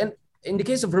people, and in the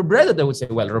case of Robredo, they would say,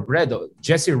 well,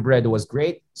 Jesse Robredo was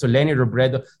great. So Lenny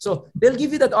Robredo. So they'll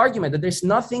give you that argument that there's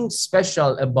nothing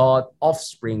special about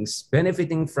offsprings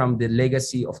benefiting from the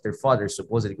legacy of their father,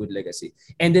 supposedly good legacy,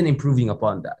 and then improving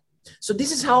upon that. So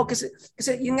this is how, kasi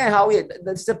yun nga, how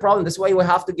that's the problem. That's why we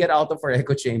have to get out of our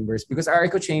echo chambers, because our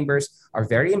echo chambers are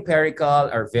very empirical,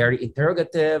 are very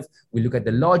interrogative. We look at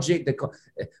the logic,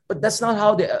 but that's not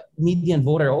how the median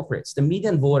voter operates. The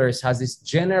median voters has this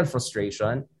general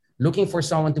frustration, looking for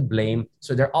someone to blame.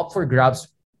 So they're up for grabs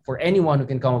for anyone who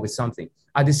can come up with something.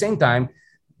 At the same time,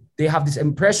 they have this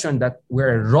impression that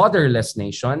we're a rudderless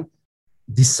nation.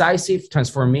 Decisive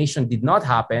transformation did not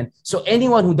happen. So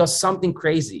anyone who does something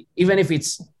crazy, even if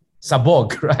it's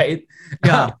sabog, right?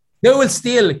 Yeah. They will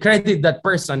still credit that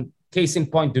person, case in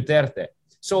point, Duterte.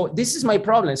 So this is my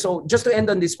problem. So just to end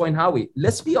on this point, Howie,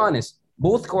 let's be honest.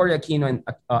 Both Cory Aquino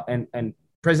and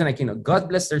President Aquino, God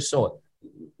bless their soul,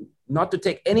 not to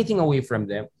take anything away from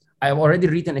them, I've already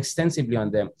written extensively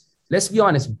on them. Let's be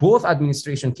honest, both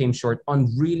administrations came short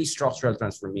on really structural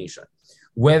transformation.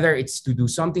 Whether it's to do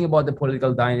something about the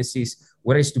political dynasties,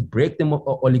 whether it's to break the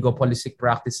oligopolistic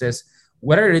practices,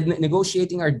 whether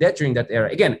negotiating our debt during that era.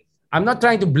 Again, I'm not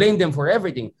trying to blame them for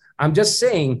everything. I'm just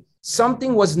saying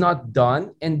something was not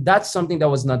done, and that's something that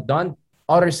was not done.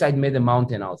 Other side made a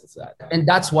mountain out of that. And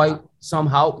that's why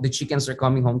somehow the chickens are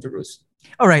coming home to roost.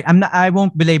 All right, I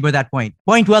won't belabor that point.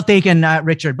 Point well taken,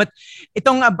 Richard. But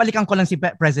itong balikan ko lang si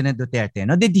President Duterte.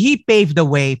 No, did he pave the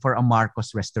way for a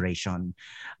Marcos restoration?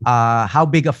 How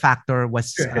big a factor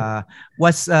was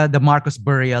the Marcos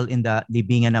burial in the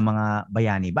libingan ng mga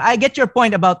bayani? But I get your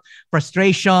point about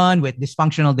frustration with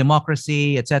dysfunctional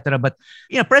democracy, etc. But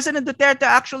President Duterte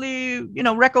actually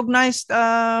recognized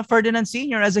Ferdinand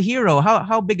Sr. as a hero.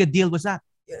 How big a deal was that?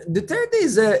 Duterte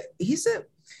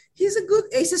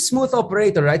he's a smooth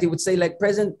operator, right? He would say like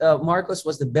President Marcos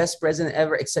was the best president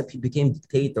ever, except he became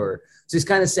dictator. So he's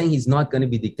kind of saying he's not going to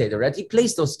be dictator, right? He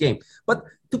plays those games. But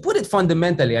to put it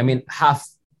fundamentally, I mean,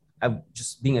 I'm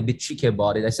just being a bit cheeky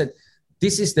about it. I said,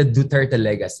 this is the Duterte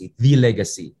legacy,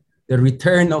 the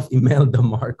return of Imelda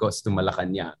Marcos to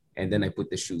Malacanang. And then I put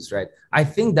the shoes, right? I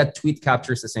think that tweet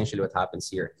captures essentially what happens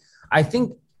here. I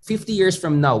think 50 years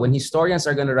from now, when historians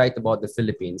are going to write about the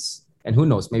Philippines, and who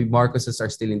knows, maybe Marcoses are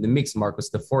still in the mix.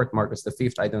 Marcos the Fourth, Marcos the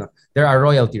Fifth, I don't know. There are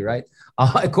royalty, right?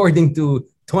 According to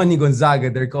Tony Gonzaga,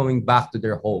 they're coming back to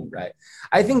their home, right?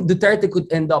 I think Duterte could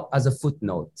end up as a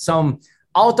footnote. Some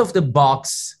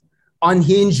out-of-the-box,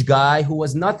 unhinged guy who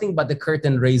was nothing but the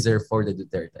curtain raiser for the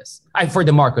Dutertes. For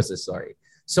the Marcoses, sorry.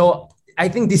 So I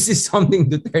think this is something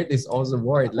Duterte is also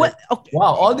worried. Like, okay.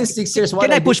 Wow, all these 6 years.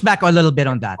 Can I push back a little bit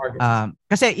on that?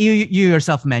 Because you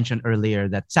yourself mentioned earlier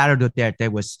that Sara Duterte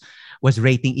was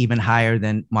rating even higher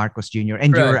than Marcos Jr.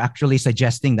 And you were actually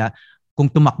suggesting that kung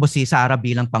tumakbo si Sara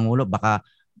bilang Pangulo, baka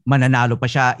mananalo pa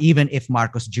siya even if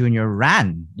Marcos Jr.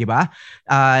 ran, di ba?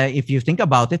 If you think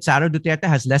about it, Sara Duterte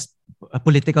has less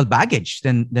political baggage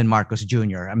than Marcos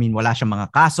Jr. I mean, wala siyang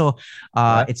mga kaso,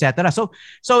 etc.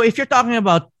 So if you're talking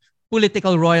about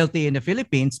political royalty in the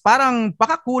Philippines, parang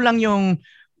baka kulang yung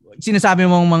sinasabi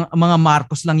mong mga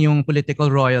Marcos lang yung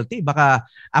political royalty. Baka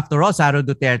after all, Sara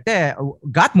Duterte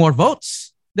got more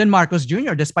votes than Marcos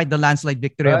Jr. despite the landslide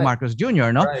victory of Marcos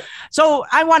Jr. No, so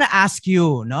I want to ask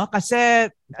you, no, kasi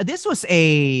this was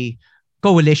a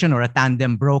coalition or a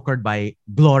tandem brokered by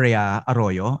Gloria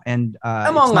Arroyo and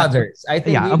among others. I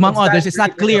think among others, it's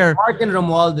not clear. Martin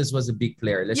Romualdez was a big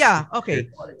player. Okay.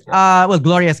 Well,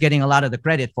 Gloria's getting a lot of the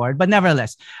credit for it, but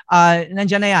nevertheless,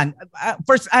 nandiyan na yan.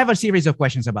 First, I have a series of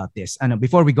questions about this.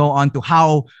 Before we go on to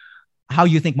how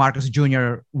you think Marcos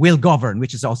Jr. will govern,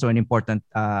 which is also an important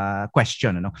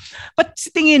question. But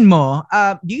tingin mo,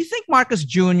 do you think Marcos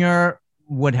Jr.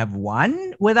 would have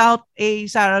won without a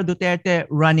Sara Duterte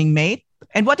running mate?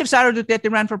 And what if Sara Duterte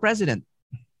ran for president?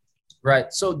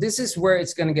 Right. So this is where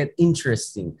it's going to get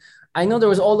interesting. I know there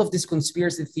was all of these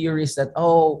conspiracy theories that,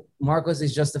 Marcos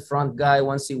is just the front guy.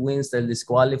 Once he wins, they'll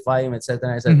disqualify him,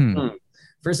 etc. I said,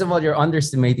 First of all, you're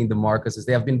underestimating the Marcoses.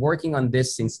 They have been working on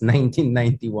this since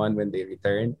 1991 when they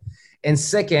returned. And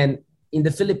second, in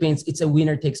the Philippines, it's a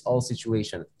winner-takes-all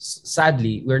situation.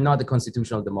 Sadly, we're not a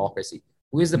constitutional democracy.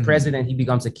 Who is the president? He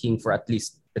becomes a king for at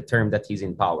least the term that he's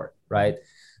in power, right?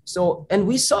 So, and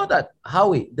we saw that,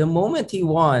 Howie, the moment he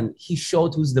won, he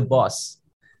showed who's the boss.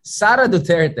 Sara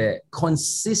Duterte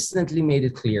consistently made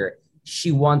it clear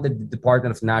she wanted the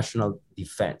Department of National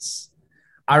Defense.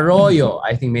 Arroyo,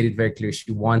 I think, made it very clear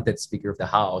she wanted Speaker of the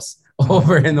House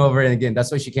over and over and again.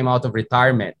 That's why she came out of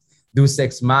retirement. Deus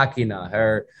Ex Machina,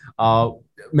 her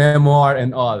memoir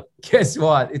and all. Guess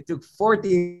what? It took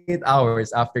 48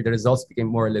 hours after the results became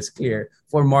more or less clear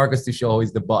for Marcos to show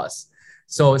he's the boss.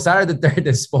 So Sara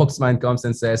Duterte's spokesman comes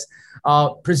and says,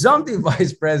 presumptive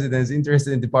vice president is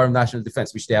interested in Department of National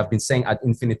Defense, which they have been saying ad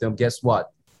infinitum. Guess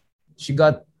what? She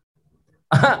got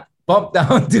bumped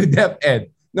down to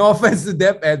DepEd. No offense to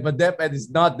DepEd, but DepEd is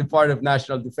not the part of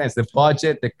national defense. The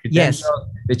budget, the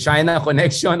credential, the China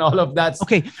connection, all of that.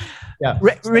 Okay. Yeah.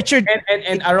 Richard.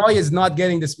 And Arroyo is not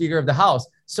getting the Speaker of the House.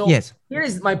 So here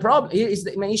is my problem. Here is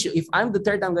my issue. If I'm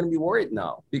Duterte, I'm going to be worried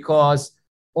now because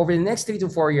over the next 3 to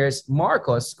 4 years,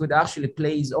 Marcos could actually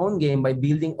play his own game by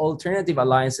building alternative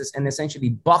alliances and essentially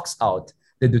box out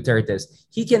the Dutertes.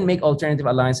 He can make alternative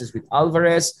alliances with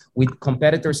Alvarez, with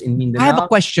competitors in Mindanao. I have a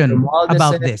question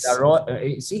about this.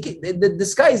 The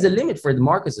sky is the limit for the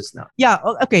Marcoses now. Yeah,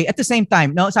 okay. At the same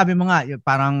time, no, sabi mo nga,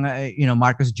 parang,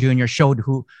 Marcos Jr. showed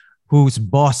who's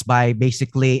boss by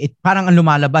basically, parang ang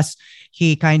lumalabas,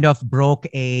 he kind of broke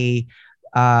a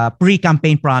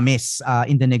pre-campaign promise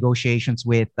in the negotiations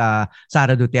with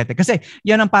Sara Duterte. Kasi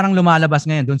yan ang parang lumalabas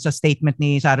ngayon dun sa statement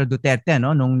ni Sara Duterte,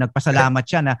 no, nung nagpasalamat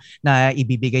siya na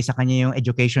ibibigay sa kanya yung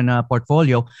education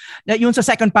portfolio. Yung sa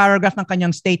second paragraph ng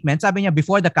kanyang statement, sabi niya,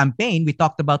 before the campaign, we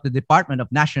talked about the Department of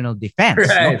National Defense.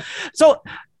 Right. No? So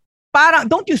parang,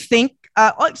 don't you think,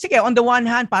 sige, on the one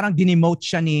hand, parang dinemote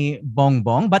siya ni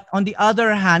Bongbong, but on the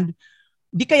other hand,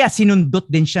 di kaya sinundot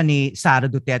din siya ni Sara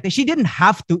Duterte? She didn't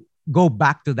have to go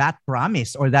back to that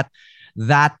promise or that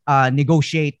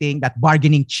negotiating, that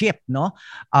bargaining chip, no,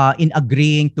 in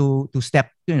agreeing to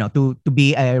step, to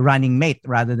be a running mate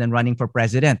rather than running for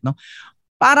president, no.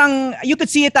 Parang you could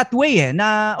see it that way,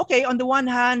 na okay, on the one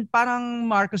hand, parang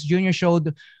Marcos Jr.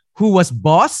 showed who was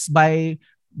boss by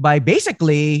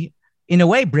basically, in a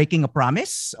way, breaking a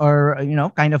promise or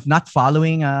kind of not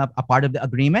following a part of the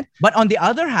agreement. But on the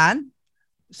other hand,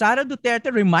 Sara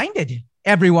Duterte reminded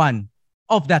everyone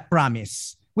of that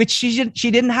promise, which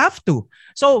she didn't have to.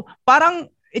 So parang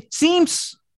it seemed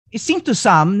to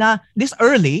some na this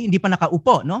early, hindi pa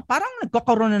nakaupo, no? Parang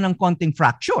nagkakaroon na ng konting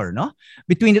fracture, no?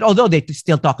 Between it, although they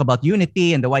still talk about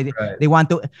unity and the way they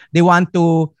want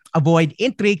to avoid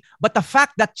intrigue, but the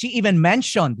fact that she even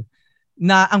mentioned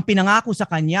na ang pinangako sa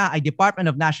kanya ay Department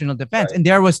of National Defense, and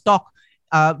there was talk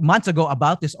months ago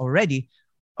about this already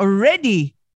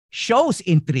shows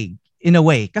intrigue in a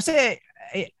way. Kasi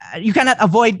you cannot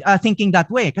avoid thinking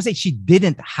that way. Kasi she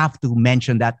didn't have to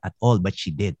mention that at all, but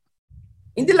she did.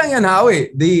 Hindi lang yan,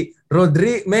 Howie. The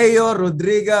Mayor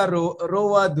Rodrigo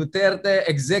Roa Duterte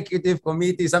Executive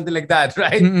Committee, something like that,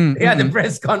 right? Yeah, the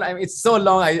press con. I mean, it's so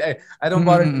long. I don't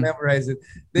bother to memorize it.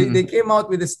 They came out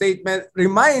with a statement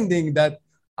reminding that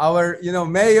our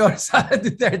Mayor Sara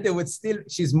Duterte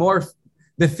she's more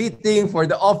befitting for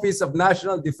the Office of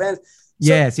National Defense. So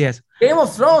yes. Game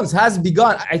of Thrones has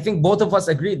begun. I think both of us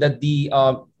agree that the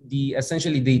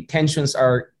essentially the tensions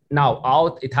are now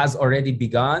out. It has already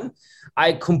begun.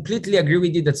 I completely agree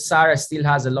with you that Sara still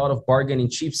has a lot of bargaining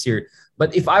chips here.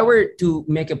 But if I were to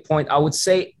make a point, I would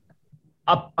say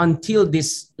up until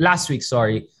this last week,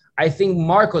 I think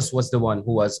Marcos was the one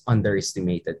who was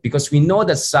underestimated, because we know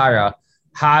that Sara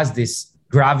has this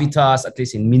gravitas, at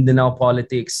least in Mindanao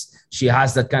politics. She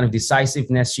has that kind of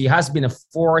decisiveness. She has been a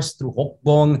force through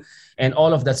Hokbong and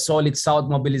all of that solid South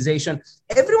mobilization.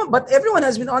 Everyone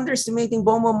has been underestimating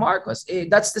Bongbong Marcos.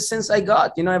 That's the sense I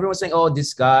got. Everyone's saying, oh,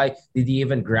 this guy, did he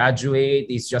even graduate?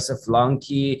 He's just a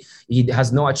flunky. He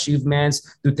has no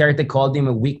achievements. Duterte called him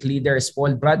a weak leader, a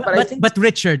spoiled brat. But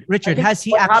Richard, has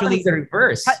he actually... the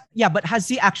reverse. But has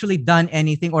he actually done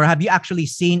anything, or have you actually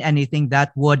seen anything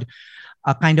that would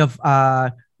kind of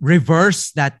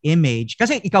reverse that image?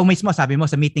 Kasi ikaw mismo, sabi mo,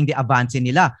 sa meeting de avance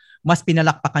nila, mas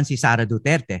pinalakpakan si Sara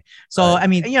Duterte. So, I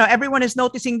mean, everyone is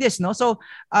noticing this, no? So,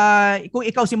 kung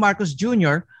ikaw si Marcos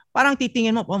Jr., parang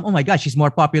titingin mo, oh my God, she's more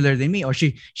popular than me, or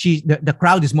the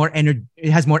crowd is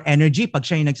has more energy pag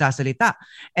siya yung nagsasalita.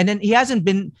 And then he hasn't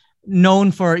been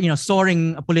known for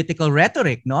soaring political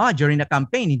rhetoric, no, during the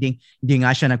campaign. Hindi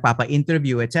nga siya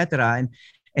nagpapa-interview, etc.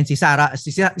 And si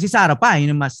Sara pa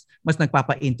mas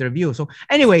nagpapa-interview. So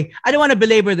anyway, I don't want to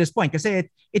belabor this point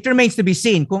kasi it remains to be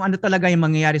seen kung ano talaga yung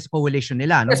mangyayari sa coalition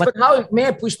nila. No? Yes, but how may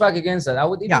I push back against that? I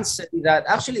would even say that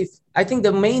actually, I think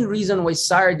the main reason why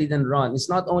Sara didn't run is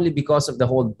not only because of the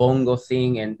whole Bongo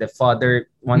thing and the father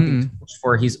wanting to push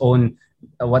for his own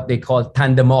what they call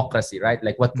tandemocracy, right?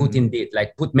 Like what Putin did,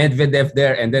 like put Medvedev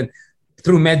there and then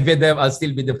through Medvedev, I'll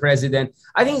still be the president.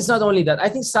 I think it's not only that. I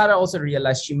think Sara also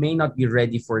realized she may not be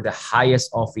ready for the highest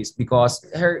office because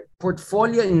her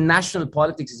portfolio in national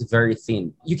politics is very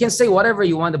thin. You can say whatever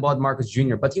you want about Marcos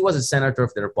Jr., but he was a senator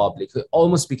of the Republic who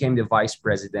almost became the vice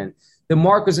president. The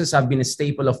Marcoses have been a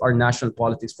staple of our national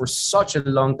politics for such a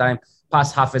long time,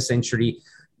 past half a century.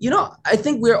 I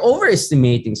think we're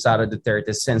overestimating Sara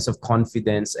Duterte's sense of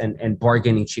confidence and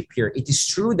bargaining chip here. It is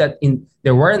true that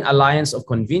there were an alliance of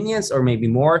convenience or maybe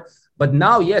more, but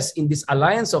now, yes, in this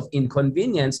alliance of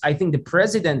inconvenience, I think the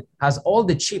president has all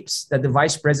the chips that the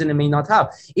vice president may not have.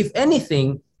 If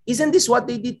anything, isn't this what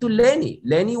they did to Leni?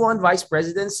 Leni won vice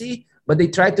presidency, but they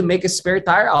tried to make a spare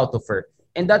tire out of her.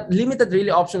 And that limited really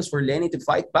options for Leni to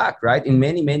fight back, right? In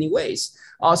many, many ways.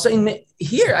 So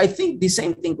here, I think the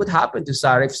same thing could happen to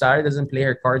Sara if Sara doesn't play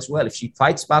her cards well. If she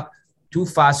fights back too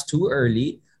fast, too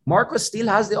early, Marcos still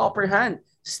has the upper hand.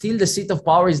 Still, the seat of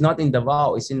power is not in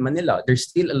Davao, it's in Manila. There's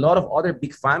still a lot of other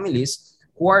big families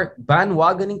who are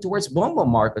bandwagoning towards Bongbong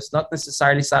Marcos, not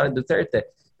necessarily Sara Duterte.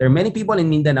 There are many people in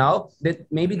Mindanao that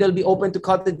maybe they'll be open to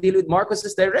cut the deal with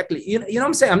Marcoses directly. You know what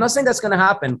I'm saying? I'm not saying that's going to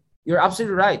happen. You're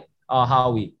absolutely right.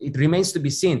 Howie. It remains to be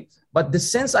seen. But the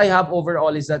sense I have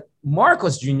overall is that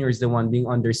Marcos Jr. is the one being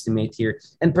underestimated here.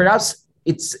 And perhaps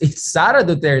it's Sara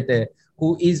Duterte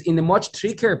who is in a much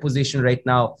trickier position right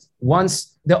now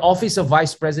once the office of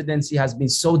vice presidency has been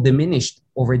so diminished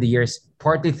over the years,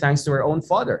 partly thanks to her own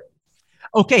father.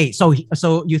 Okay, so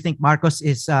you think Marcos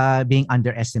is being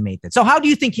underestimated. So how do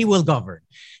you think he will govern?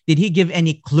 Did he give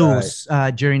any clues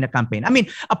during the campaign? I mean,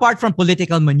 apart from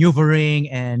political maneuvering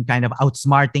and kind of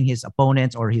outsmarting his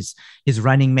opponents or his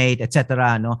running mate,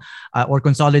 etc., no, or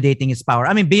consolidating his power.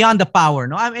 I mean, beyond the power,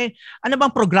 no. I mean, ano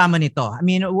bang programa nito? I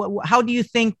mean, how do you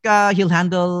think he'll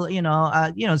handle,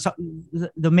 so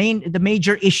the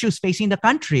major issues facing the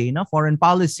country, foreign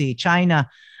policy, China,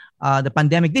 the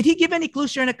pandemic? Did he give any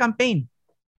clues during the campaign?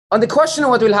 On the question of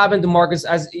what will happen to Marcos,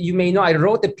 as you may know, I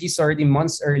wrote a piece already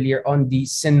months earlier on the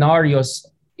scenarios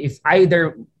if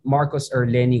either Marcos or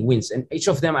Leni wins. And each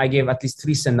of them, I gave at least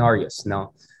 3 scenarios.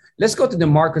 Now, let's go to the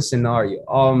Marcos scenario.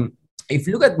 If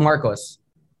you look at Marcos,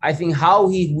 I think how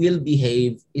he will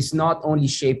behave is not only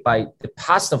shaped by the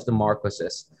past of the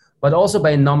Marcoses, but also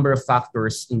by a number of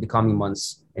factors in the coming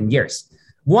months and years.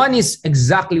 One is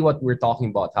exactly what we're talking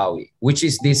about, Howie, which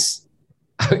is this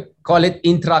call it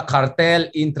intra-cartel,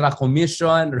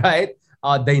 intra-commission, right?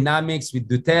 Dynamics with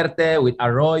Duterte, with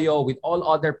Arroyo, with all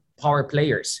other power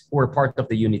players who are part of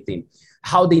the unit team.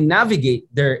 How they navigate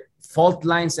their fault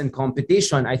lines and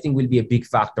competition, I think will be a big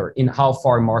factor in how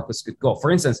far Marcos could go.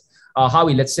 For instance,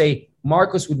 Howie, let's say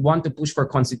Marcos would want to push for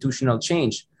constitutional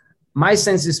change. My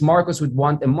sense is Marcos would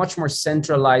want a much more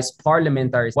centralized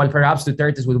parliamentary, while perhaps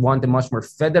Duterte would want a much more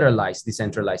federalized,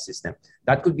 decentralized system.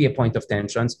 That could be a point of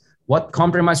tensions. What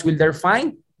compromise will they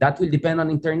find? That will depend on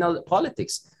internal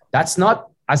politics. That's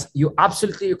not, as you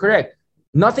absolutely correct.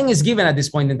 Nothing is given at this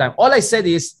point in time. All I said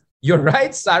is, you're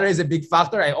right, Sara is a big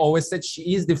factor. I always said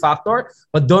she is the factor,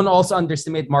 but don't also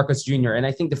underestimate Marcos Jr. And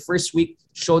I think the first week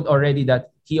showed already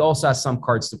that he also has some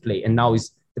cards to play. And now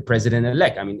he's the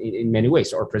president-elect. I mean, in many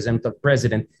ways, or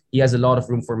president, he has a lot of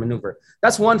room for maneuver.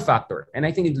 That's one factor, and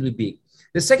I think it will be big.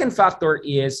 The second factor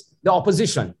is the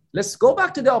opposition. Let's go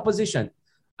back to the opposition.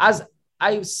 As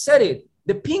I said it,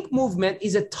 the pink movement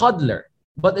is a toddler,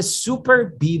 but a super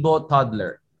Bibo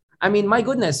toddler. I mean, my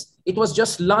goodness, it was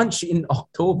just launched in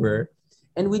October,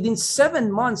 and within 7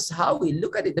 months, how we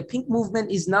look at it, the pink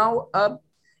movement is now,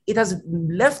 it has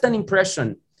left an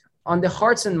impression on the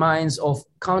hearts and minds of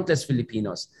countless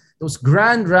Filipinos. Those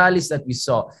grand rallies that we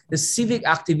saw, the civic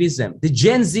activism, the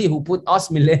Gen Z who put us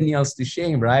millennials to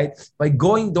shame, right? By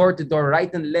going door to door,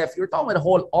 right and left. You're talking about a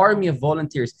whole army of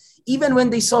volunteers. Even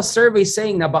when they saw surveys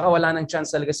saying na baka wala nang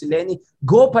chance talaga si Leni,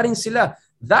 go pa rin sila.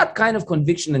 That kind of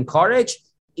conviction and courage,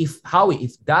 if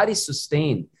that is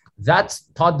sustained, that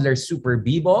toddler super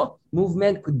Bibo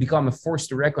movement could become a force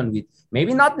to reckon with.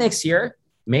 Maybe not next year,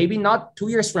 maybe not 2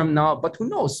 years from now, but who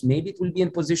knows? Maybe it will be in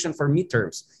position for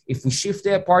midterms if we shift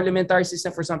the parliamentary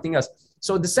system for something else.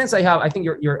 So the sense I have, I think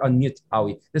you're on mute,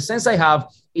 Howie. The sense I have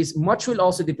is much will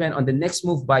also depend on the next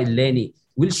move by Leni.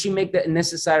 Will she make the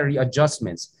necessary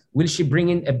adjustments? Will she bring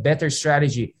in a better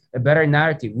strategy, a better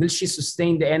narrative? Will she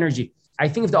sustain the energy? I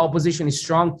think if the opposition is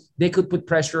strong, they could put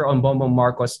pressure on Bongbong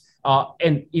Marcos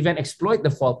and even exploit the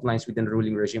fault lines within the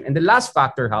ruling regime. And the last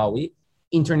factor, Howie,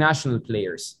 international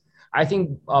players. I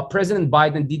think President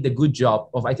Biden did the good job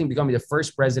of, I think, becoming the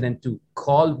first president to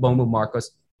call Bongbong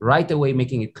Marcos right away,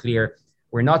 making it clear,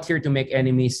 we're not here to make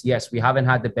enemies. Yes, we haven't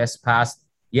had the best past.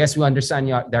 Yes, we understand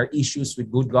there are issues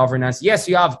with good governance. Yes,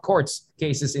 you have courts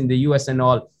cases in the US and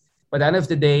all. But at the end of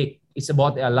the day, it's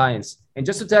about the alliance. And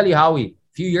just to tell you, Howie,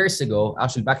 a few years ago,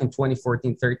 actually back in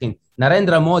 2014-13,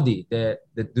 Narendra Modi, the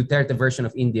Duterte version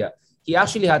of India, he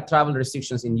actually had travel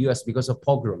restrictions in US because of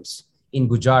pogroms in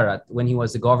Gujarat when he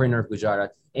was the governor of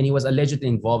Gujarat, and he was allegedly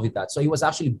involved with that. So he was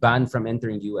actually banned from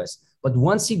entering US. But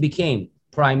once he became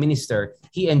prime minister,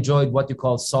 he enjoyed what you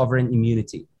call sovereign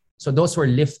immunity. So those were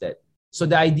lifted. So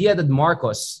the idea that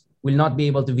Marcos will not be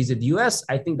able to visit the US,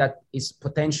 I think that is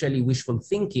potentially wishful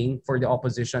thinking for the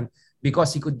opposition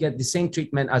because he could get the same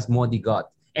treatment as Modi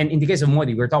got. And in the case of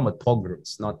Modi, we're talking about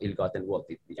pogroms, not ill-gotten wealth.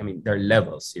 I mean, there are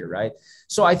levels here, right?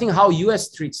 So I think how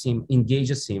US treats him,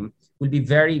 engages him, will be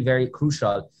very, very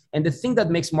crucial. And the thing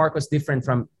that makes Marcos different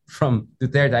from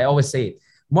Duterte, I always say it,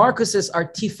 Marcoses are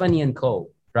Tiffany and Co.,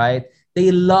 right?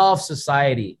 They love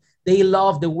society. They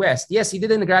love the West. Yes, he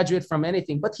didn't graduate from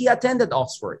anything, but he attended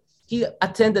Oxford. He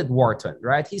attended Wharton,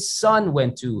 right? His son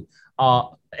went to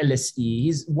LSE.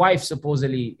 His wife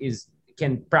supposedly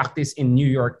can practice in New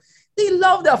York. They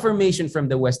love the affirmation from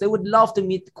the West. They would love to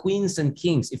meet queens and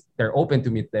kings if they're open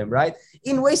to meet them, right?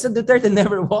 In ways that Duterte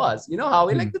never was. You know how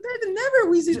we like Duterte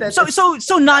never visited.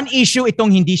 So non-issue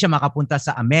itong hindi siya makapunta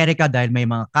sa Amerika dahil may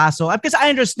mga kaso. Because I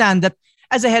understand that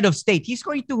as a head of state, he's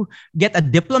going to get a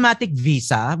diplomatic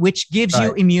visa, which gives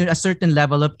you a certain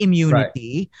level of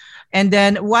immunity. And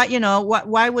then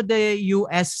why would the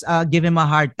US give him a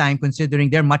hard time considering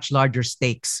they're much larger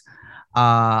stakes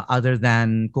other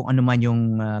than kung ano man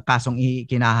yung kasong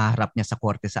kinaharap niya sa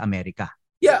korte sa Amerika?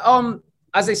 Yeah,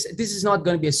 as I said, this is not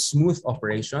going to be a smooth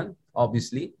operation,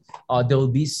 obviously. There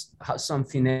will be some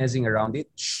finessing around it.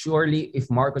 Surely,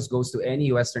 if Marcos goes to any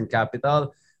Western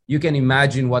capital, you can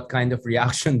imagine what kind of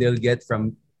reaction they'll get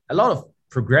from a lot of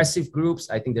progressive groups.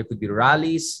 I think there could be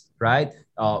rallies, right?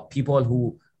 People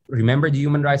who remember the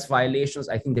human rights violations.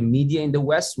 I think the media in the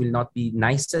West will not be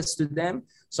nicest to them.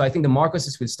 So I think the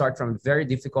Marcoses will start from very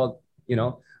difficult, they're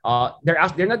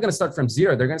not going to start from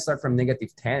zero. They're going to start from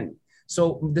 -10.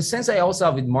 So the sense I also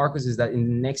have with Marcos is that in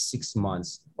the next 6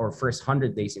 months or first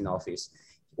 100 days in office,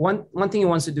 one thing he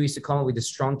wants to do is to come up with a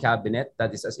strong cabinet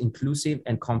that is as inclusive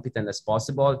and competent as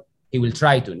possible. He will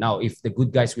try to. Now, if the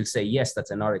good guys will say yes,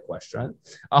 that's another question.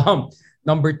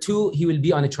 Number 2, he will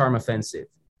be on a charm offensive.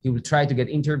 He will try to get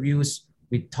interviews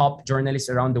with top journalists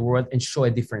around the world and show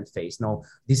a different face. Now,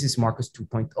 this is Marcos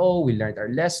 2.0. We learned our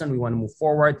lesson. We want to move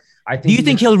forward. Do you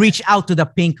think he'll reach out to the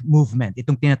pink movement?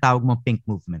 Itong tinatawag mo pink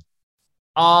movement.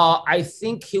 I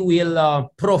think he will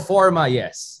pro forma,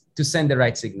 yes. To send the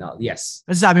right signal, yes.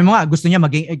 Sabi mo nga, gusto niya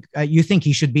maging, you think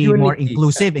he should be more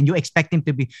inclusive and you expect him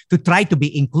to try to be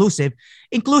inclusive.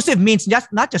 Inclusive means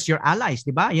not just your allies,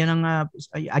 di ba? Yan ang,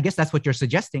 I guess that's what you're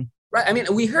suggesting. Right. I mean,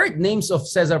 we heard names of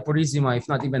Cesar Purisima, if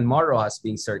not even Moro, has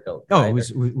being circled. Oh, right?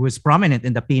 was prominent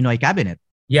in the Pinoy cabinet.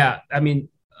 Yeah, I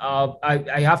mean,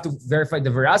 I have to verify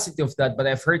the veracity of that, but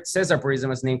I've heard Cesar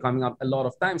Purizima's name coming up a lot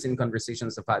of times in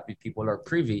conversations I've had with people who are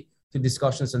privy to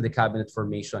discussions on the cabinet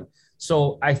formation.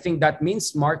 So I think that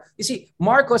means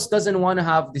Marcos doesn't want to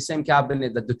have the same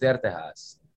cabinet that Duterte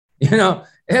has.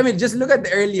 I mean, just look at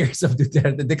the early years of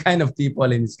Duterte, the kind of people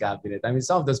in his cabinet. I mean,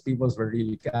 some of those people were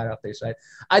really characters, right?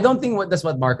 I don't think that's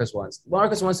what Marcos wants.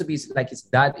 Marcos wants to be like his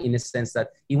dad in a sense that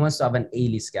he wants to have an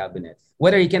A-list cabinet.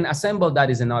 Whether he can assemble that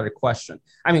is another question.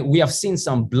 I mean, we have seen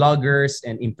some bloggers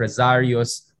and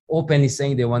impresarios openly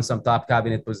saying they want some top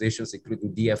cabinet positions,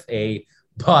 including DFA.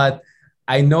 But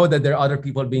I know that there are other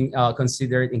people being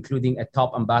considered, including a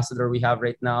top ambassador we have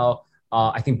right now.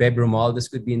 I think Beb Romualdez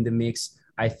could be in the mix.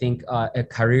 I think a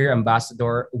career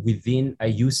ambassador within a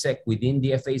USEC, within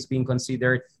DFA is being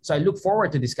considered. So I look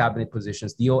forward to these cabinet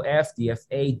positions. DOF,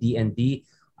 DFA, DND.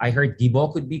 I heard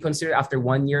Gibo could be considered after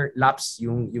 1 year lapse,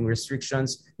 yung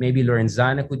restrictions. Maybe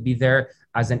Lorenzana could be there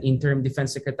as an interim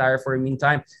defense secretary for a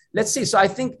meantime. Let's see. So I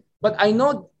think, but I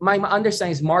know my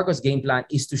understanding is Marcos' game plan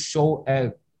is to show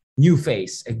a new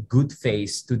face, a good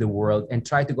face to the world and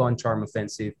try to go on charm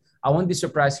offensive. I won't be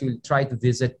surprised he will try to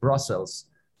visit Brussels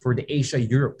for the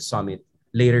Asia-Europe summit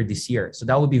later this year. So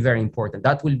that will be very important.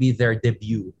 That will be their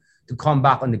debut to come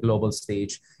back on the global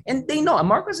stage. And they know,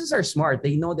 Marcoses are smart.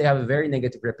 They know they have a very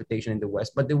negative reputation in the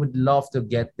West, but they would love to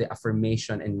get the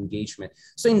affirmation and engagement.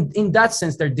 So in that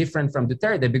sense, they're different from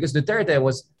Duterte because Duterte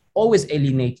was always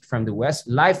alienated from the West,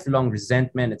 lifelong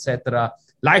resentment, etc.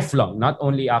 Lifelong, not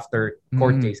only after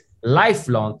court case,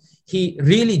 lifelong. He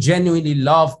really genuinely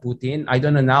loved Putin. I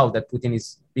don't know now that Putin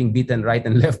is being beaten right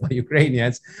and left by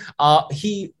Ukrainians.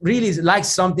 He really likes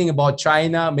something about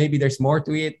China. Maybe there's more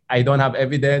to it. I don't have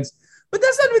evidence. But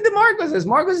that's not with the Marcoses.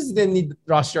 Marcoses didn't need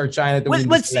Russia or China to win.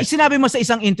 Well, sinabi mo sa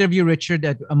isang interview, Richard,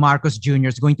 that Marcos Jr.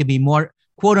 is going to be more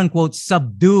quote-unquote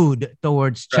subdued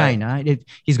towards China. Right.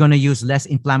 He's going to use less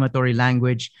inflammatory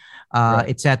language,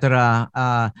 etc.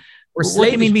 What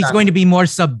do you mean he's going to be more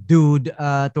subdued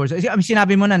towards? I mean,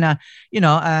 sinabi mo na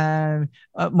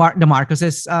the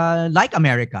Marcoses like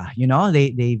America.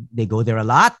 They go there a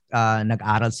lot.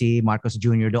 Nag-aral si Marcos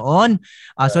Jr. doon.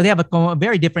 So they have a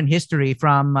very different history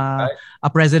from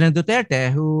President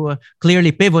Duterte, who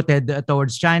clearly pivoted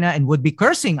towards China and would be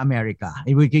cursing America.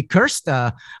 He would be cursed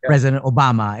President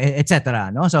Obama, etc.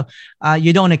 No, so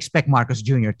you don't expect Marcos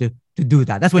Jr. to do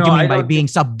that. That's what you mean by being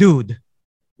subdued.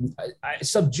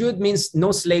 Subdued means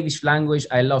no slavish language.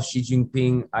 I love Xi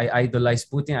Jinping. I idolize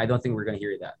Putin. I don't think we're going to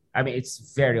hear that. I mean,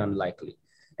 it's very unlikely.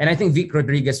 And I think Vic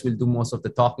Rodriguez will do most of the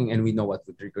talking, and we know what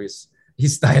Rodriguez is.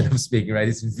 His style of speaking, right?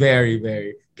 It's very,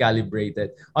 very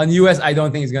calibrated. On US, I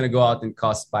don't think he's going to go out and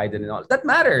cost Biden and all. That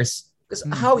matters Because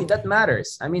Howie, that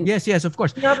matters. I mean, yes, of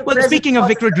course. Well, speaking of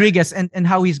Vic Rodriguez and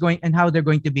how he's going and how they're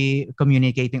going to be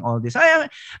communicating all this,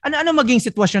 ano maging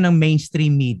sitwasyon ng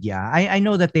mainstream media? I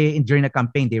know that during the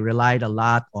campaign they relied a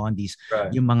lot on these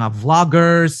yung mga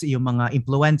vloggers, yung mga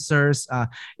influencers,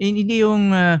 hindi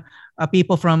yung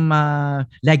people from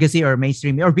legacy or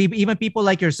mainstream, or even people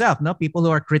like yourself, no, people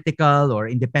who are critical or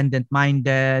independent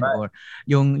minded, or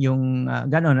yung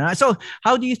ganon. So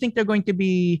how do you think they're going to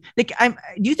be like?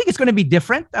 Do you think it's going to be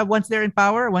different once they're in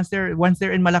power, once they're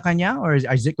in Malacanang, or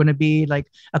is it going to be like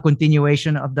a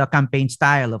continuation of the campaign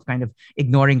style of kind of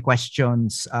ignoring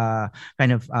questions,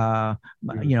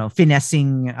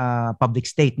 finessing public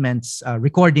statements,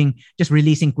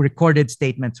 releasing recorded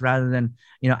statements rather than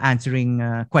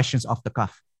answering questions off the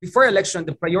cuff? Before election,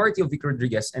 the priority of Vic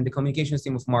Rodriguez and the communications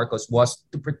team of Marcos was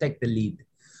to protect the lead,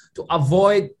 to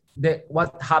avoid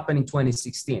what happened in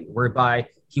 2016, whereby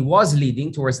he was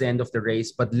leading towards the end of the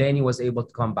race, but Lenny was able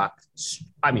to come back.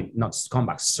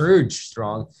 Surge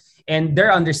strong. And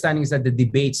their understanding is that the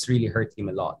debates really hurt him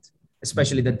a lot,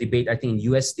 especially the debate, I think,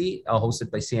 in UST, hosted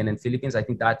by CNN Philippines. I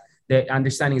think that the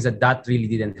understanding is that really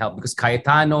didn't help because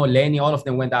Cayetano, Lenny, all of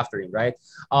them went after him, right?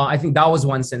 I think that was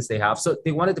one sense they have. So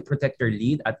they wanted to protect their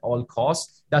lead at all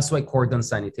costs. That's why cordon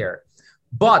sanitaire.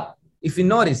 But if you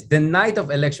notice, the night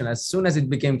of election, as soon as it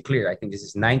became clear, I think this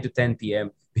is 9 to 10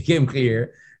 p.m., became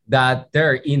clear that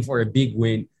they're in for a big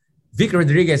win. Vic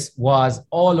Rodriguez was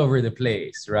all over the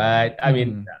place, right? I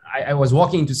mean, I was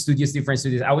walking into different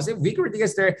studios. I was saying, Vic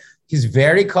Rodriguez there, he's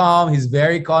very calm, he's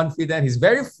very confident, he's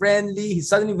very friendly, he's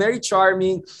suddenly very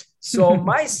charming. So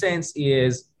my sense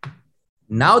is,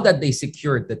 now that they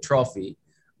secured the trophy,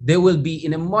 they will be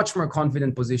in a much more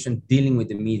confident position dealing with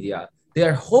the media.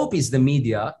 Their hope is the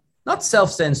media, not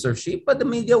self-censorship, but the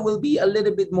media will be a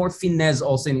little bit more finesse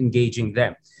also in engaging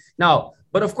them. Now,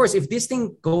 but of course, if this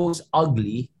thing goes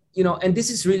ugly, and this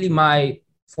is really my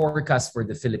forecast for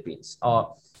the Philippines.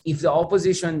 If the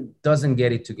opposition doesn't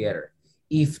get it together,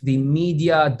 if the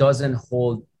media doesn't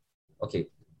hold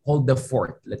the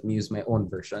fort, let me use my own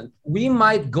version, we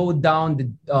might go down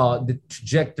the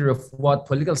trajectory of what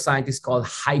political scientists call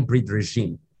hybrid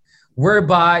regime,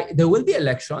 whereby there will be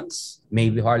elections,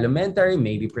 maybe parliamentary,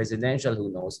 maybe presidential, who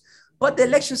knows. But the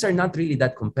elections are not really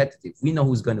that competitive. We know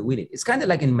who's going to win it. It's kind of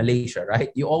like in Malaysia,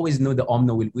 right? You always know the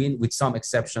UMNO will win, with some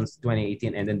exceptions,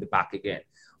 2018 and then the back again.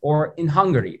 Or in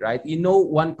Hungary, right? You know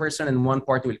one person and one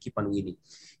party will keep on winning.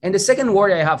 And the second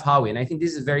worry I have, Howie, and I think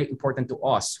this is very important to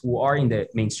us who are in the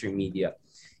mainstream media,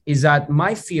 is that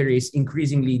my fear is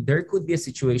increasingly there could be a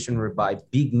situation whereby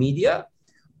big media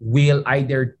will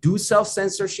either do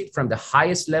self-censorship from the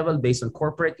highest level based on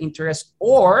corporate interests,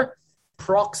 or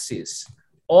proxies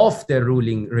of the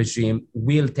ruling regime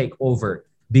will take over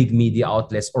big media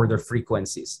outlets or their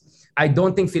frequencies. I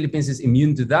don't think Philippines is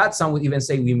immune to that. Some would even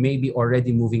say we may be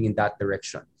already moving in that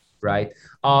direction, right?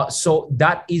 So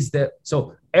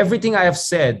everything I have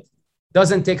said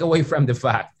doesn't take away from the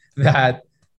fact that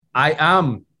I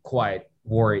am quite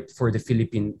worried for the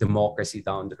Philippine democracy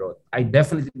down the road. I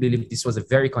definitely believe this was a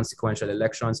very consequential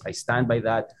elections. I stand by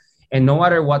that. And no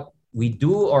matter what we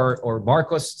do or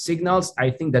Marcos signals, I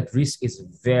think that risk is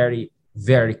very,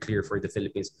 very clear for the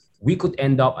Philippines. We could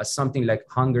end up as something like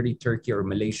Hungary, Turkey, or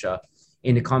Malaysia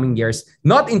in the coming years,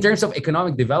 not in terms of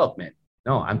economic development.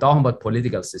 No, I'm talking about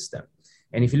political system.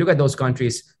 And if you look at those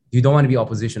countries, you don't want to be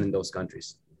opposition in those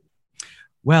countries.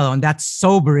 Well, on that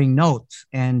sobering note,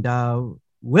 and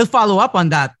we'll follow up on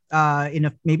that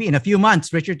maybe in a few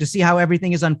months, Richard, to see how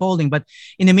everything is unfolding. But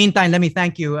in the meantime, let me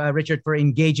thank you, Richard, for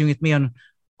engaging with me on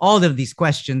all of these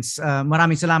questions.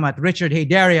 Maraming salamat. Richard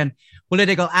Heydarian,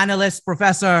 political analyst,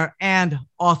 professor, and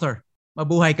author.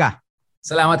 Mabuhay ka.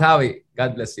 Salamat, Howie.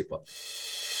 God bless you po.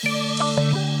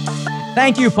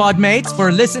 Thank you, Podmates,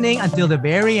 for listening until the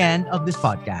very end of this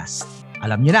podcast.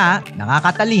 Alam nyo na,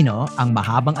 nakakatalino ang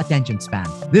mahabang attention span.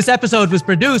 This episode was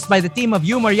produced by the team of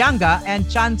Yumar Yanga and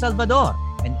Chan Salvador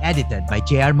and edited by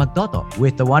JR Magtoto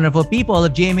with the wonderful people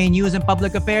of GMA News and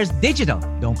Public Affairs Digital.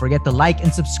 Don't forget to like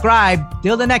and subscribe.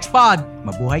 Till the next pod,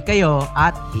 mabuhay kayo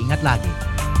at ingat lagi.